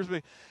Promise Keepers.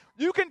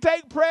 You can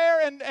take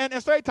prayer and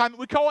study time.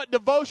 We call it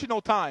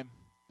devotional time.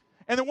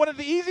 And then one of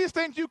the easiest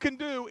things you can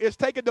do is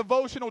take a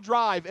devotional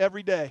drive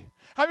every day.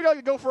 How many of you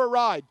like to go for a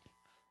ride?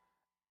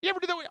 You ever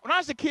do that? When I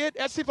was a kid,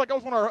 that seems like that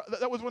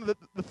was one of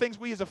the things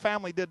we as a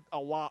family did a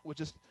lot, was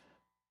just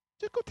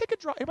go take a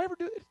drive. Anybody ever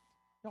do it?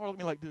 Y'all look at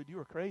me like, dude, you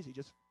were crazy.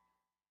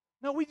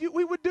 No, we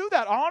would do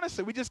that,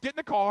 honestly. We just get in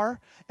the car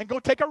and go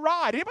take a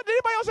ride. Did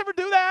anybody else ever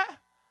do that?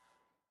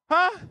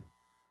 Huh?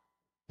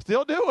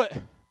 Still do it.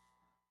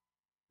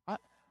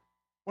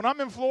 When I'm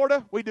in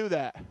Florida, we do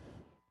that.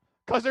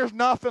 Because there's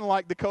nothing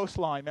like the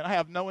coastline, man.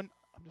 I'm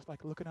just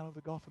like looking out over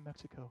the Gulf of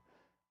Mexico.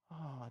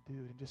 Oh,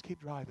 dude, and just keep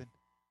driving.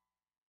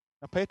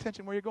 Now pay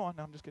attention where you're going.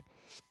 No, I'm just kidding.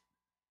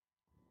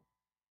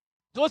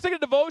 So let's take a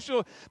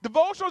devotional.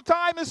 Devotional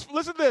time is,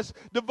 listen to this.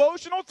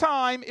 Devotional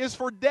time is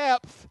for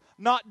depth,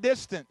 not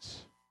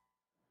distance.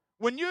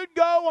 When you'd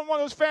go on one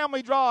of those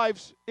family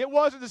drives, it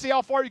wasn't to see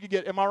how far you could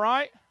get. Am I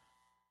right?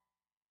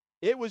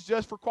 It was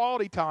just for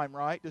quality time,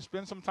 right? To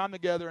spend some time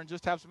together and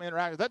just have some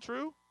interaction. Is that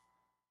true?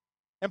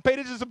 And pay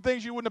attention to some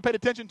things you wouldn't have paid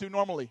attention to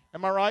normally.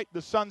 Am I right?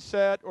 The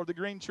sunset or the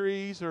green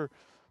trees or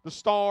the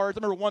stars. I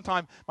remember one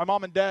time, my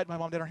mom and dad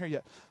aren't here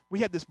yet. We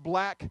had this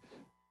black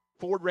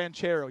Ford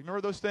Ranchero. You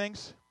remember those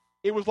things?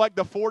 It was like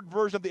the Ford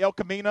version of the El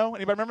Camino.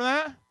 Anybody remember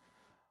that?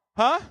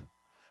 Huh?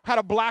 Had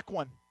a black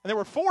one. And there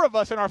were 4 of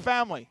us in our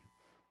family.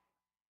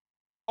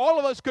 All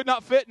of us could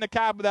not fit in the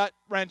cab of that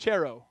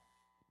Ranchero.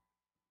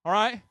 All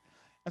right?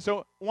 And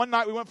so one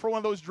night we went for one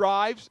of those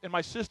drives, and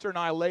my sister and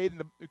I laid in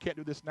the, you can't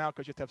do this now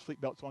because you have to have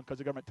seat belts on because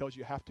the government tells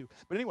you have to.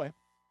 But anyway,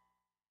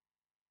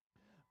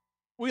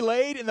 we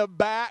laid in the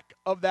back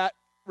of that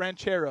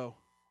Ranchero,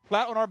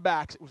 flat on our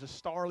backs. It was a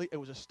starry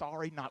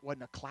night. It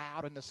wasn't a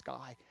cloud in the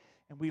sky.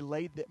 And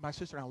my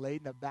sister and I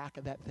laid in the back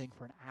of that thing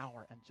for an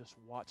hour and just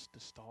watched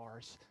the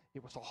stars.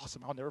 It was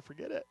awesome. I'll never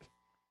forget it.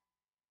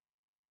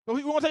 So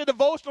we want to take a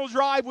devotional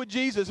drive with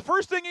Jesus. The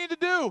first thing you need to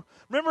do,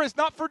 remember, it's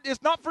not for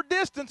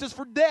distance, it's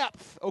for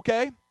depth,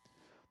 okay?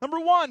 Number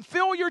 1,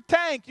 fill your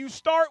tank. You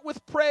start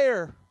with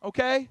prayer,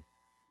 okay?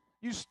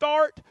 You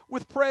start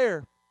with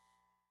prayer.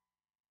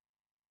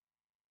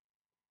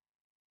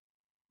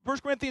 1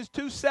 Corinthians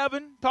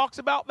 2:7 talks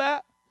about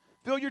that.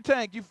 Fill your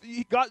tank.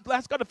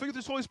 Ask God to fill you with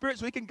His Holy Spirit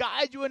so He can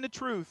guide you into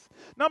truth.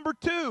 Number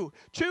 2,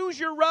 choose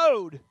your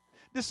road.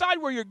 Decide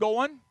where you're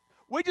going.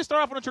 We just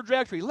start off on a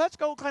trajectory. Let's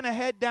go kind of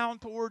head down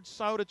towards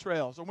Scioto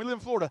Trails. When we live in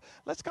Florida,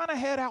 let's kind of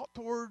head out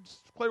towards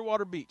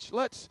Clearwater Beach.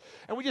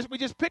 And we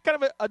just pick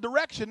kind of a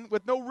direction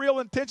with no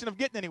real intention of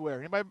getting anywhere.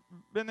 Anybody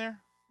been there?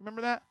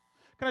 Remember that?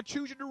 Kind of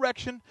choose your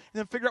direction and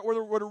then figure out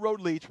where the road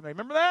leads from there.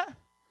 Remember that?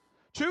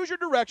 Choose your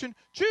direction.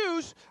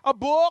 Choose a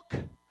book.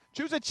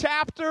 Choose a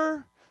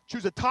chapter.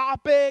 Choose a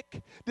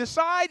topic.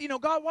 Decide,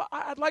 God,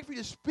 I'd like for you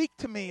to speak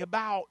to me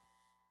about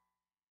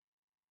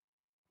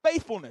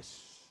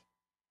faithfulness.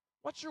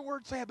 What's your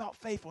word say about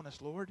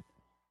faithfulness, Lord?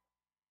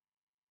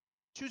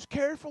 Choose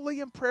carefully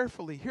and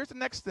prayerfully. Here's the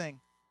next thing.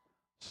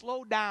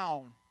 Slow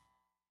down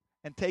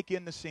and take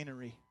in the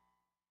scenery.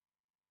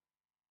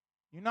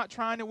 You're not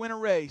trying to win a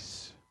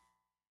race.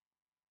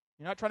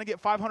 You're not trying to get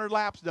 500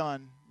 laps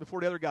done before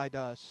the other guy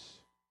does.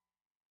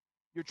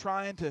 You're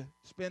trying to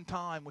spend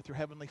time with your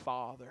Heavenly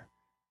Father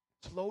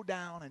Slow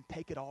down and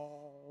take it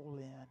all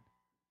in.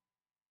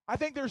 I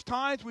think there's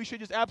times we should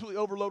just absolutely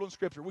overload on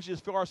Scripture. We should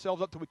just fill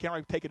ourselves up till we can't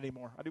really take it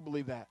anymore. I do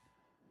believe that.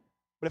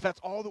 But if that's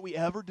all that we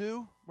ever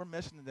do, we're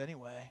missing it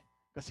anyway,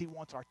 because He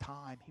wants our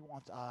time. He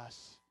wants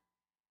us.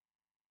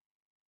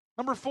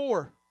 Number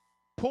 4,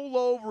 pull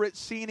over at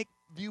scenic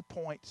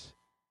viewpoints.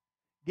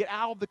 Get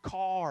out of the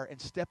car and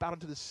step out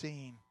into the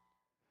scene.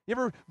 You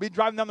ever be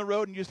driving down the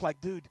road and you're just like,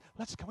 dude,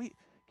 can we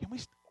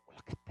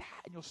look at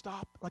that? And you'll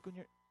stop. Like when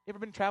you ever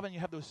been traveling, you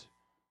have those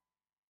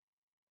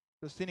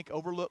scenic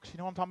overlooks. You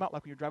know what I'm talking about?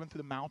 Like when you're driving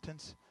through the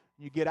mountains,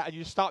 and you get out and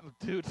you just stop and,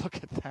 dude, look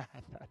at that.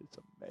 That is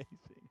amazing.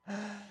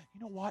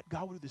 You know what?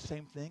 God will do the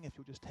same thing if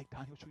you'll just take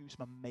time. He'll show you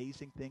some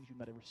amazing things you've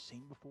never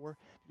seen before.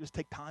 You just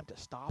take time to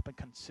stop and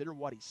consider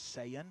what He's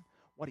saying,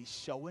 what He's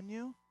showing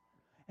you.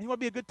 And you want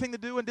to be a good thing to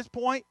do at this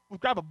point? We'll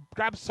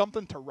grab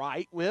something to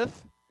write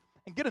with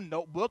and get a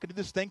notebook and do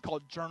this thing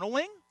called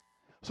journaling.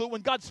 So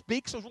when God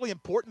speaks those really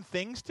important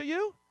things to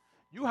you,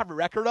 you have a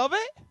record of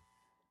it.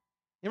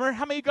 You remember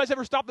how many of you guys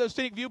ever stopped at those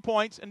scenic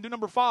viewpoints and do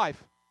number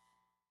 5?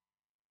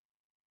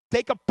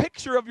 Take a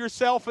picture of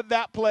yourself at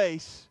that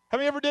place. How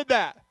many ever did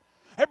that?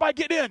 Everybody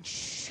get in.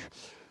 Shh.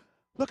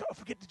 Look,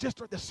 forget to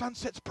just the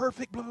sunset's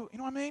perfect. Blue. You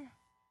know what I mean?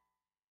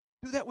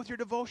 Do that with your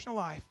devotional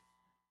life.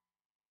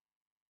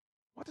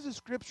 What does the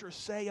Scripture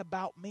say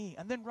about me?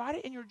 And then write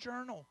it in your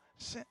journal.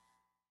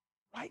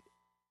 Write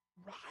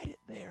it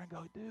there and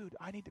go, dude,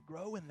 I need to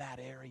grow in that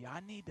area.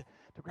 I need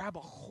to grab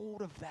a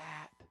hold of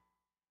that.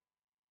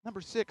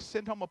 Number 6,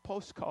 send home a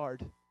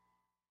postcard.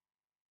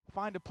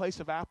 Find a place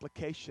of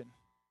application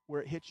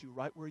where it hits you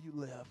right where you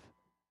live.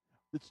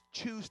 Let's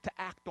choose to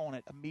act on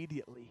it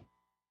immediately.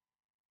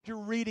 If you're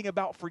reading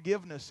about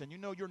forgiveness and you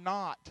know you're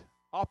not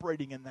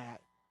operating in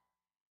that,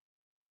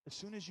 as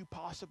soon as you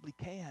possibly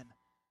can,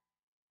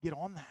 get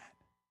on that.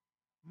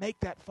 Make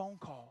that phone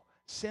call.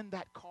 Send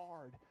that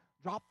card.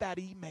 Drop that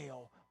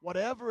email.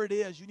 Whatever it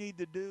is you need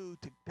to do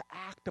to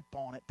act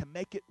upon it, to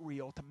make it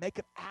real, to make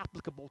it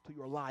applicable to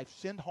your life,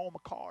 send home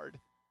a card.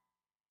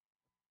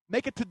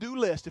 Make a to-do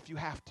list if you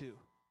have to.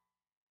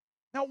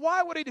 Now,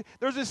 why would he do?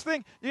 There's this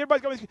thing.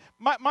 Everybody's going.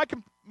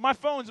 My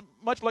phone's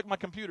much like my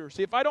computer.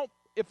 See, if I don't,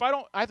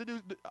 I have to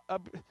do.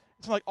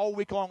 It's like all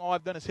week long. All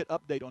I've done is hit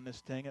update on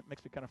this thing. It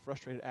makes me kind of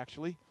frustrated,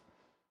 actually.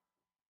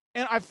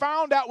 And I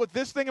found out with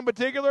this thing in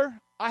particular,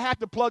 I have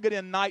to plug it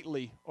in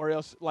nightly, or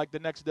else, like the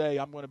next day,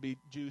 I'm going to be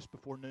juiced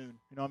before noon.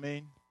 You know what I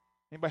mean?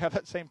 Anybody have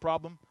that same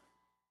problem?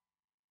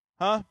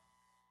 Huh?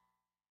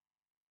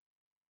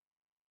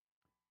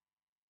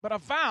 But I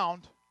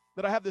found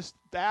that I have this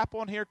app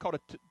on here called a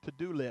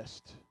to-do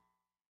list.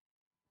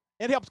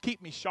 It helps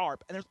keep me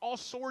sharp. And there's all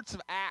sorts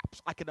of apps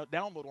I can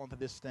download onto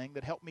this thing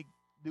that help me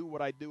do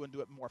what I do and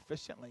do it more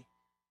efficiently.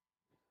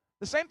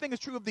 The same thing is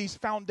true of these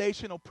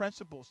foundational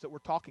principles that we're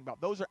talking about.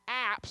 Those are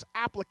apps,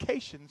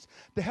 applications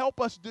to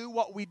help us do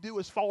what we do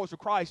as followers of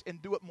Christ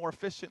and do it more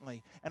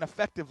efficiently and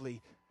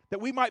effectively,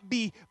 that we might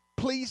be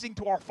pleasing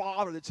to our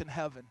Father that's in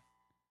heaven.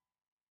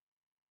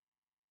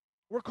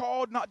 We're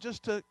called not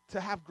just to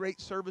have great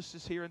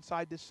services here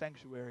inside this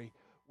sanctuary.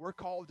 We're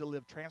called to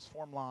live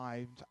transformed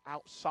lives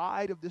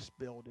outside of this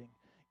building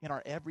in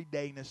our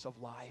everydayness of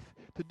life.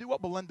 To do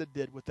what Belinda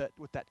did with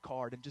that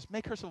card and just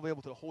make herself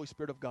available to the Holy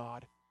Spirit of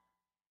God.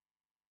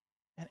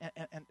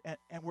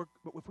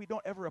 But if we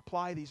don't ever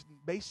apply these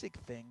basic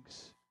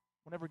things,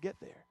 we'll never get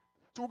there.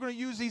 So we're going to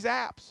use these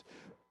apps.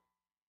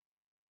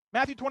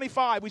 Matthew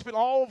 25. We spent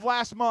all of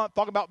last month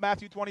talking about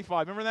Matthew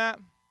 25. Remember that?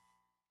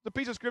 The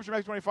piece of scripture,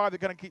 Matthew 25, that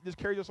kind of just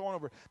carries us on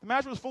over. The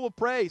master was full of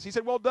praise. He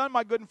said, well done,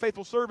 my good and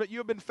faithful servant. You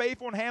have been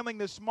faithful in handling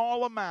this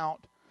small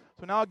amount.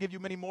 So now I'll give you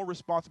many more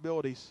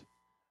responsibilities.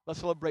 Let's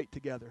celebrate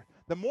together.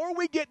 The more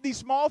we get these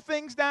small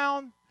things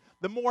down,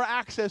 the more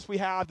access we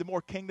have to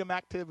more kingdom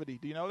activity.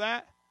 Do you know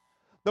that?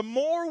 The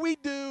more we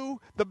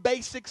do the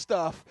basic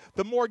stuff,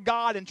 the more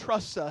God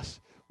entrusts us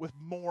with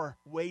more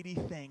weighty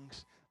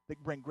things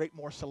that bring great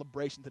more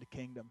celebration to the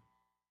kingdom.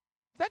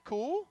 Is that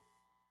cool?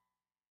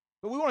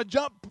 But we want to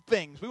jump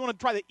things. We want to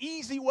try the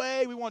easy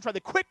way. We want to try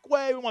the quick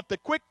way. We want the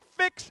quick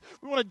fix.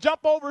 We want to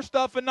jump over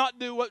stuff and not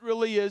do what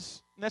really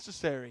is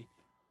necessary.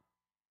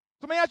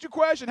 So let me ask you a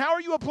question. How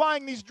are you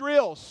applying these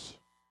drills?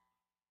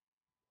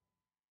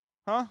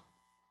 Huh?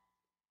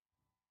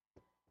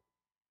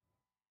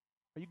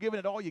 Are you giving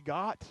it all you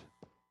got?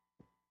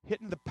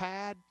 Hitting the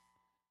pad?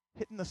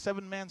 Hitting the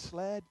 7-man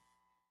sled?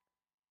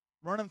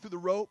 Running through the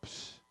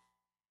ropes?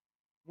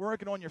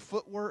 Working on your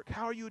footwork?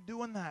 How are you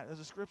doing that as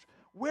a scripture?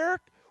 Where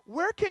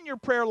can your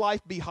prayer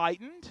life be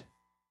heightened?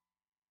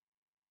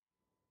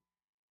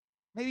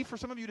 Maybe for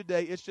some of you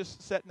today, it's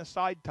just setting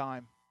aside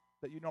time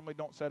that you normally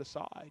don't set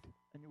aside,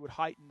 and you would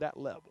heighten that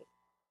level.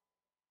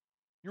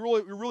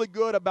 You're really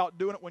good about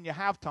doing it when you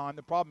have time.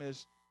 The problem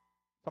is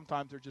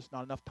sometimes there's just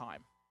not enough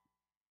time.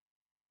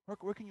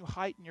 Where can you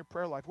heighten your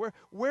prayer life?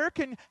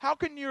 How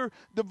can your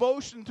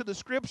devotion to the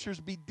scriptures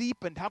be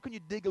deepened? How can you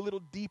dig a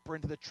little deeper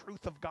into the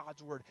truth of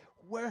God's word?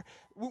 We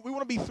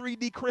want to be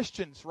 3D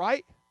Christians,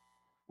 right?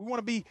 We want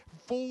to be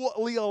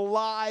fully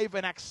alive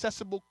and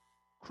accessible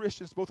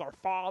Christians, both our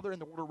Father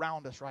and the world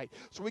around us, right?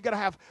 So we got to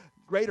have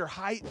greater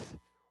height.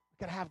 We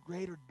got to have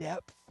greater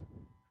depth.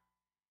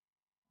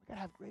 We got to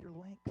have greater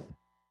length.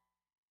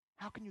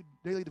 How can you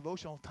daily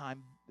devotional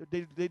time,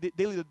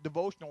 daily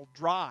devotional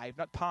drive,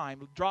 not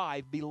time,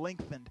 drive, be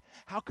lengthened?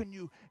 How can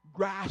you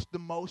grasp the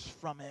most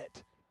from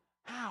it?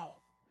 How?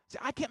 See,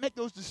 I can't make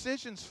those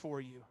decisions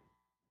for you.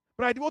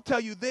 But I will tell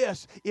you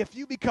this, if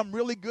you become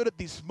really good at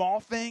these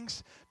small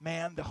things,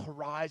 man, the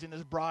horizon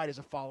is bright as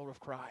a follower of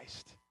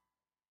Christ.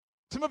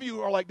 Some of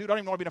you are like, dude, I don't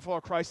even know what being a follower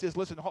of Christ is.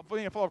 Listen,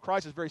 being a follower of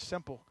Christ is very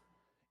simple.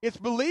 It's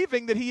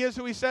believing that he is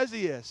who he says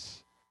he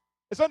is.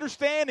 It's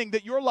understanding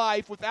that your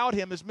life without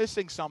him is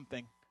missing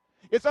something.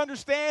 It's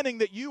understanding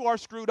that you are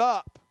screwed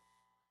up.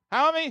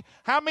 How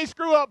many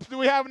screw-ups do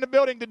we have in the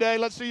building today?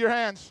 Let's see your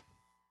hands.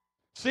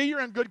 See, you're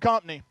in good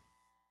company.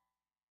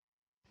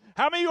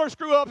 How many of you are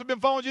screw-ups have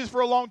been following Jesus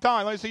for a long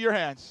time? Let me see your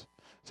hands.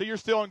 So you're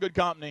still in good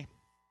company.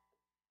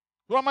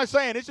 What am I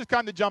saying? It's just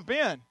kind of jump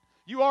in.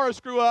 You are a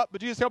screw-up,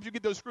 but Jesus helps you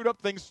get those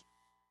screwed-up things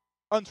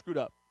unscrewed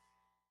up.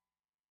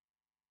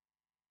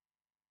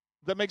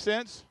 Does that make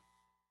sense?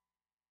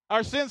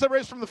 Our sin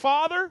separates from the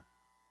Father.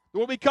 The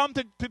way we come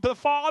to the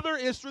Father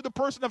is through the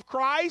person of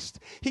Christ.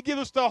 He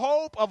gives us the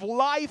hope of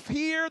life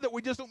here, that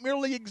we just don't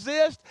merely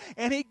exist.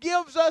 And he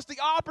gives us the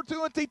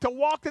opportunity to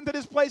walk into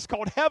this place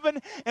called heaven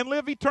and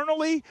live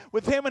eternally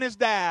with him and his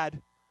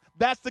dad.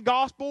 That's the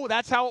gospel.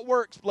 That's how it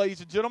works,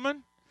 ladies and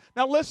gentlemen.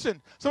 Now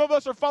listen, some of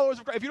us are followers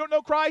of Christ. If you don't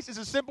know Christ, it's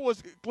as simple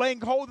as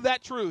laying hold of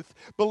that truth,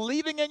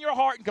 believing in your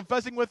heart and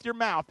confessing with your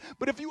mouth.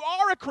 But if you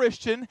are a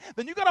Christian,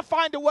 then you've got to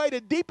find a way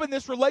to deepen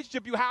this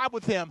relationship you have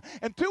with him.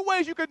 And two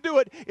ways you can do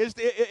it is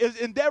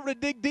endeavor to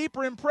dig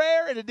deeper in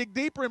prayer and to dig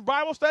deeper in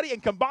Bible study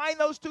and combine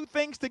those two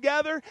things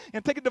together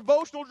and take a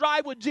devotional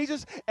drive with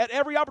Jesus at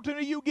every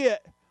opportunity you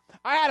get.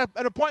 I had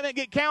an appointment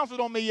get canceled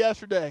on me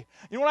yesterday.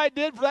 You know what I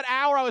did for that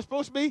hour I was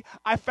supposed to be?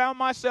 I found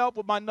myself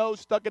with my nose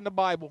stuck in the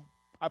Bible.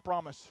 I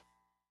promise.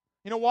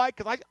 You know why?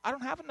 Because I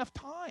don't have enough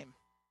time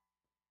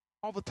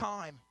all the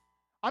time.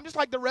 I'm just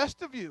like the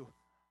rest of you.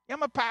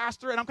 I'm a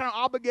pastor, and I'm kind of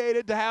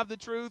obligated to have the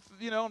truth,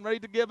 and ready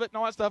to give it and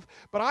all that stuff.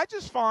 But I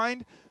just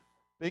find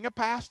being a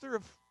pastor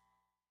of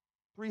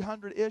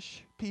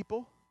 300-ish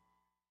people,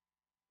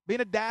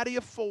 being a daddy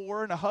of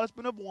 4 and a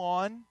husband of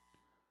 1,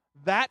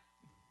 that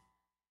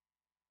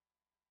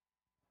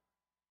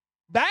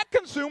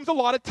consumes a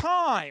lot of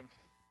time.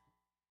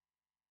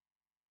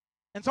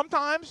 And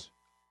sometimes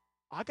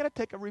I got to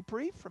take a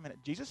reprieve for a minute.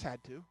 Jesus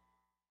had to. The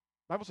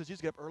Bible says Jesus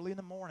get up early in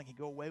the morning. He'd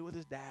go away with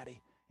his daddy.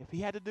 If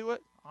he had to do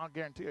it, I'll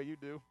guarantee you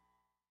do.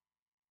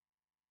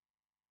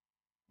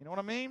 You know what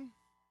I mean?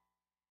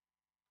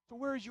 So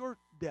where is your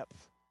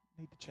depth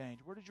need to change?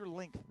 Where does your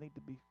length need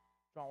to be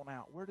drawn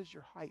out? Where does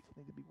your height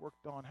need to be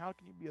worked on? How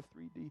can you be a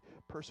 3D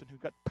person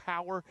who's got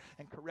power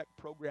and correct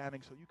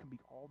programming so you can be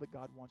all that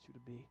God wants you to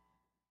be?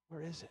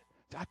 Where is it?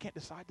 I can't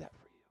decide that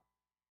for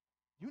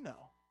you. You know.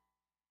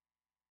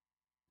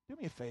 Do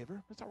me a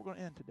favor. That's how we're going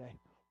to end today.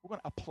 We're going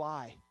to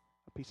apply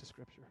a piece of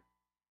Scripture.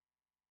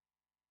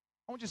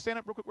 I want you to stand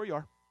up real quick where you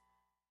are.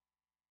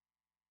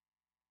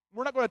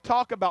 We're not going to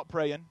talk about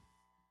praying.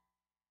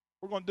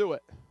 We're going to do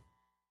it.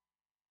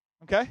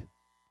 Okay?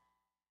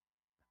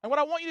 And what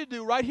I want you to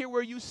do right here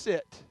where you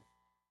sit,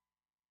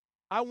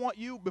 I want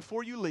you,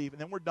 before you leave, and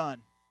then we're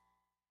done.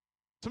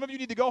 Some of you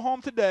need to go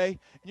home today,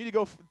 and you need to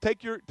go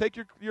take your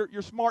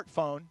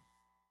smartphone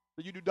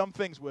that you do dumb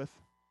things with.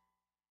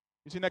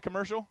 You seen that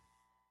commercial?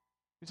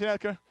 You see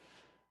that?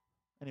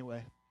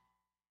 Anyway.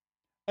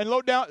 And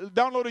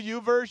download a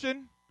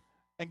YouVersion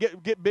and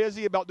get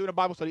busy about doing a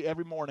Bible study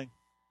every morning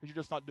because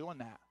you're just not doing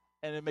that.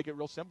 And it'll make it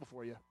real simple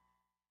for you.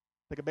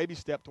 Take a baby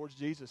step towards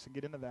Jesus and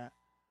get into that.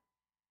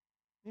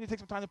 You need to take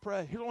some time to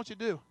pray. Here's what I want you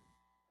to do.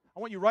 I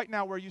want you right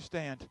now where you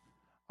stand.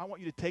 I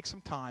want you to take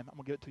some time. I'm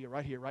going to give it to you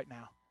right here, right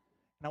now.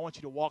 And I want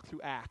you to walk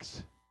through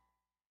Acts.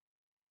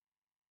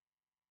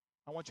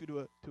 I want you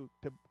to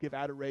give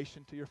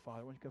adoration to your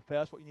Father. I want you to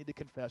confess what you need to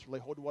confess. Lay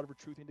hold of whatever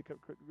truth you need to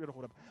get a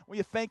hold of. I want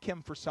you to thank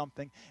him for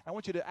something. I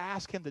want you to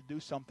ask him to do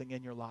something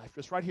in your life.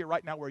 Just right here,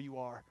 right now where you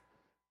are.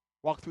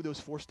 Walk through those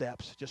 4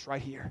 steps. Just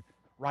right here,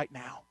 right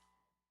now.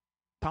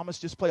 Thomas,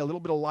 just play a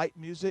little bit of light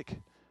music.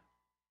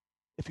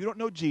 If you don't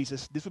know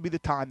Jesus, this would be the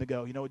time to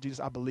go. You know what, Jesus,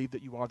 I believe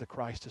that you are the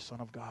Christ, the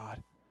Son of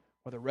God.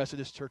 While the rest of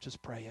this church is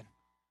praying.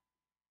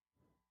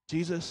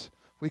 Jesus,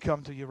 we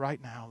come to you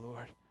right now,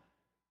 Lord.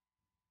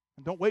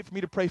 And don't wait for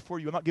me to pray for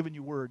you. I'm not giving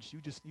you words. You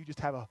just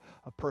have a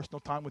personal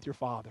time with your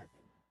Father.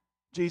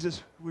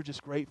 Jesus, we're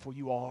just grateful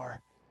you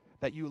are,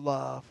 that you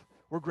love.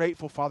 We're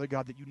grateful, Father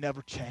God, that you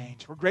never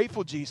change. We're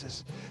grateful,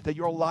 Jesus, that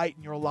your light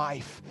and your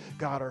life,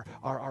 God,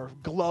 are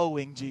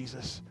glowing,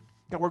 Jesus.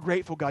 God, we're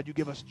grateful, God, you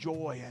give us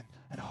joy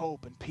and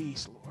hope and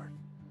peace, Lord,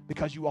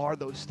 because you are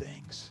those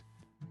things.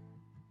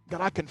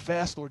 God, I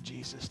confess, Lord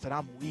Jesus, that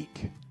I'm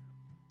weak.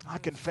 I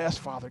confess,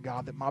 Father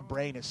God, that my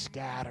brain is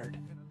scattered.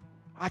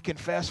 I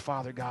confess,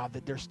 Father God,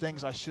 that there's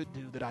things I should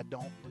do that I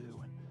don't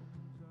do. And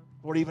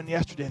Lord, even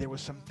yesterday there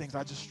was some things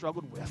I just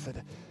struggled with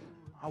that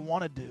I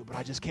want to do, but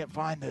I just can't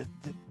find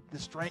the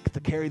strength to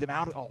carry them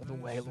out all the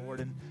way, Lord.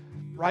 And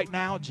Right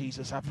now,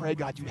 Jesus, I pray,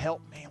 God, you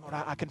help me. Lord,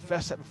 I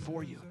confess that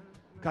before you.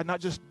 God,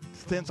 not just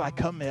sins I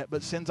commit,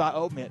 but sins I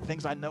omit,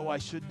 things I know I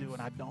should do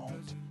and I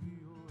don't.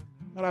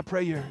 Lord, I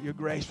pray your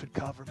grace would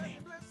cover me.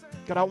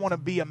 God, I want to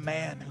be a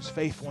man who's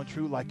faithful and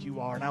true like you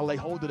are, and I lay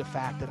hold of the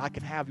fact that I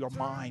can have your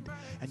mind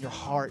and your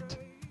heart.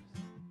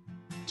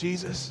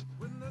 Jesus,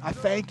 I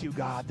thank you,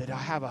 God, that I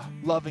have a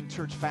loving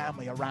church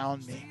family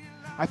around me.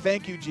 I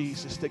thank you,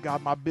 Jesus, that,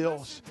 God, my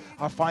bills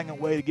are finding a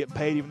way to get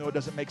paid even though it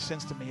doesn't make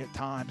sense to me at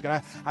times.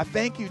 God, I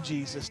thank you,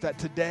 Jesus, that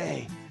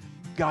today,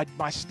 God,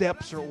 my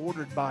steps are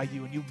ordered by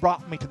you, and you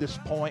brought me to this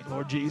point,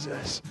 Lord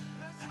Jesus.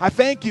 I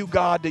thank you,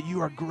 God, that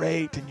you are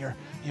great and you're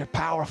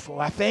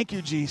powerful. I thank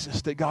you,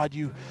 Jesus, that, God,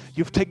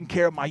 you've taken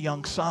care of my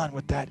young son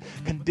with that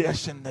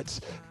condition that's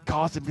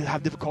caused him to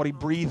have difficulty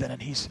breathing,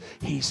 and he's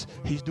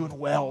doing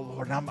well,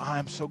 Lord. And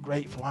I'm so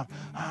grateful.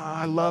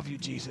 I love you,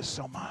 Jesus,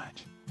 so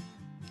much.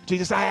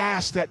 Jesus, I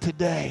ask that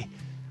today,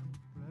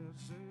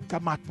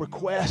 God, my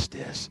request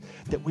is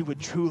that we would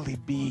truly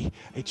be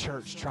a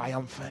church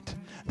triumphant,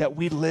 that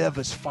we live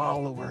as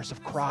followers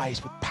of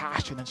Christ with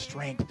passion and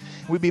strength.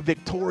 We be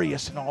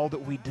victorious in all that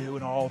we do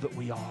and all that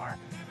we are.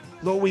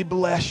 Lord, we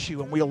bless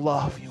you and we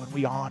love you and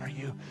we honor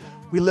you.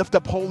 We lift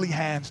up holy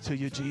hands to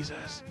you,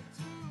 Jesus.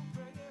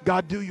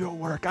 God, do your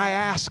work. I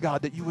ask,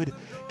 God, that you would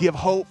give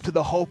hope to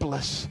the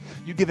hopeless.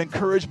 You give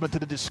encouragement to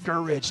the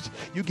discouraged.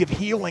 You give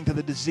healing to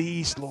the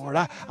diseased, Lord.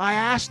 I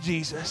ask,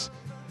 Jesus,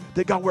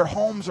 that, God, where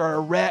homes are a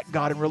wreck,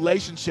 God, and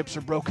relationships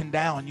are broken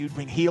down, you'd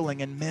bring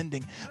healing and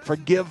mending,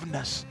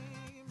 forgiveness,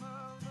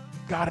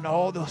 God, and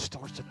all those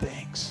sorts of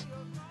things.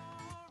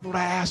 Lord,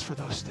 I ask for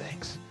those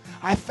things.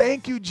 I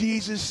thank you,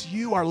 Jesus,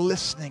 you are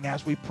listening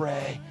as we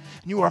pray.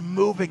 You are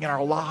moving in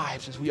our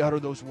lives as we utter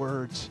those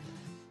words.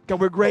 God,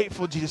 we're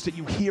grateful, Jesus, that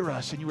you hear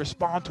us and you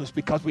respond to us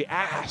because we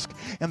ask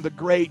in the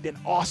great and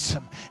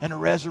awesome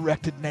and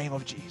resurrected name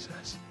of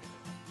Jesus.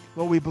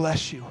 Lord, we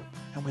bless you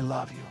and we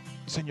love you.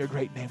 It's in your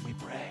great name we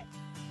pray.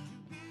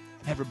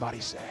 And everybody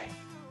say,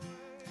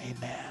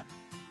 amen.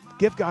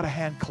 Give God a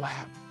hand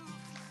clap.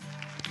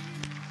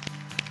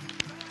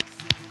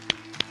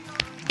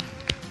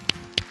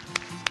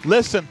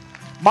 Listen,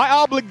 my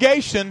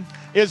obligation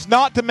is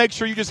not to make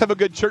sure you just have a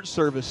good church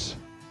service,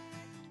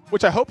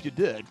 which I hope you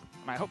did,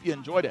 and I hope you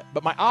enjoyed it.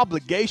 But my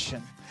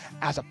obligation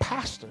as a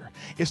pastor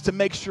is to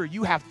make sure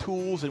you have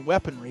tools and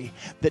weaponry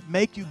that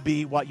make you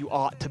be what you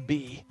ought to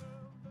be.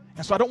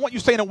 And so I don't want you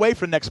staying away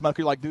for next month.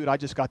 You're like, dude, I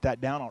just got that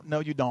down.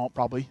 No, you don't,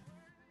 probably.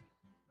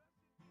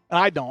 And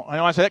I don't. I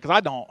know I say that because I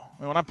don't.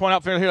 I mean, when I point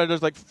out here,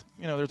 there's like,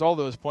 there's all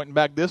those pointing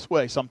back this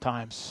way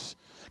sometimes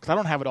because I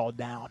don't have it all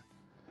down.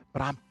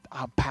 But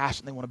I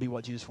passionately want to be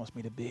what Jesus wants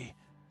me to be.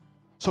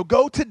 So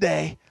go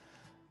today,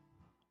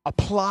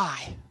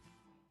 apply.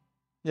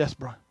 Yes,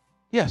 bro.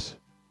 Yes.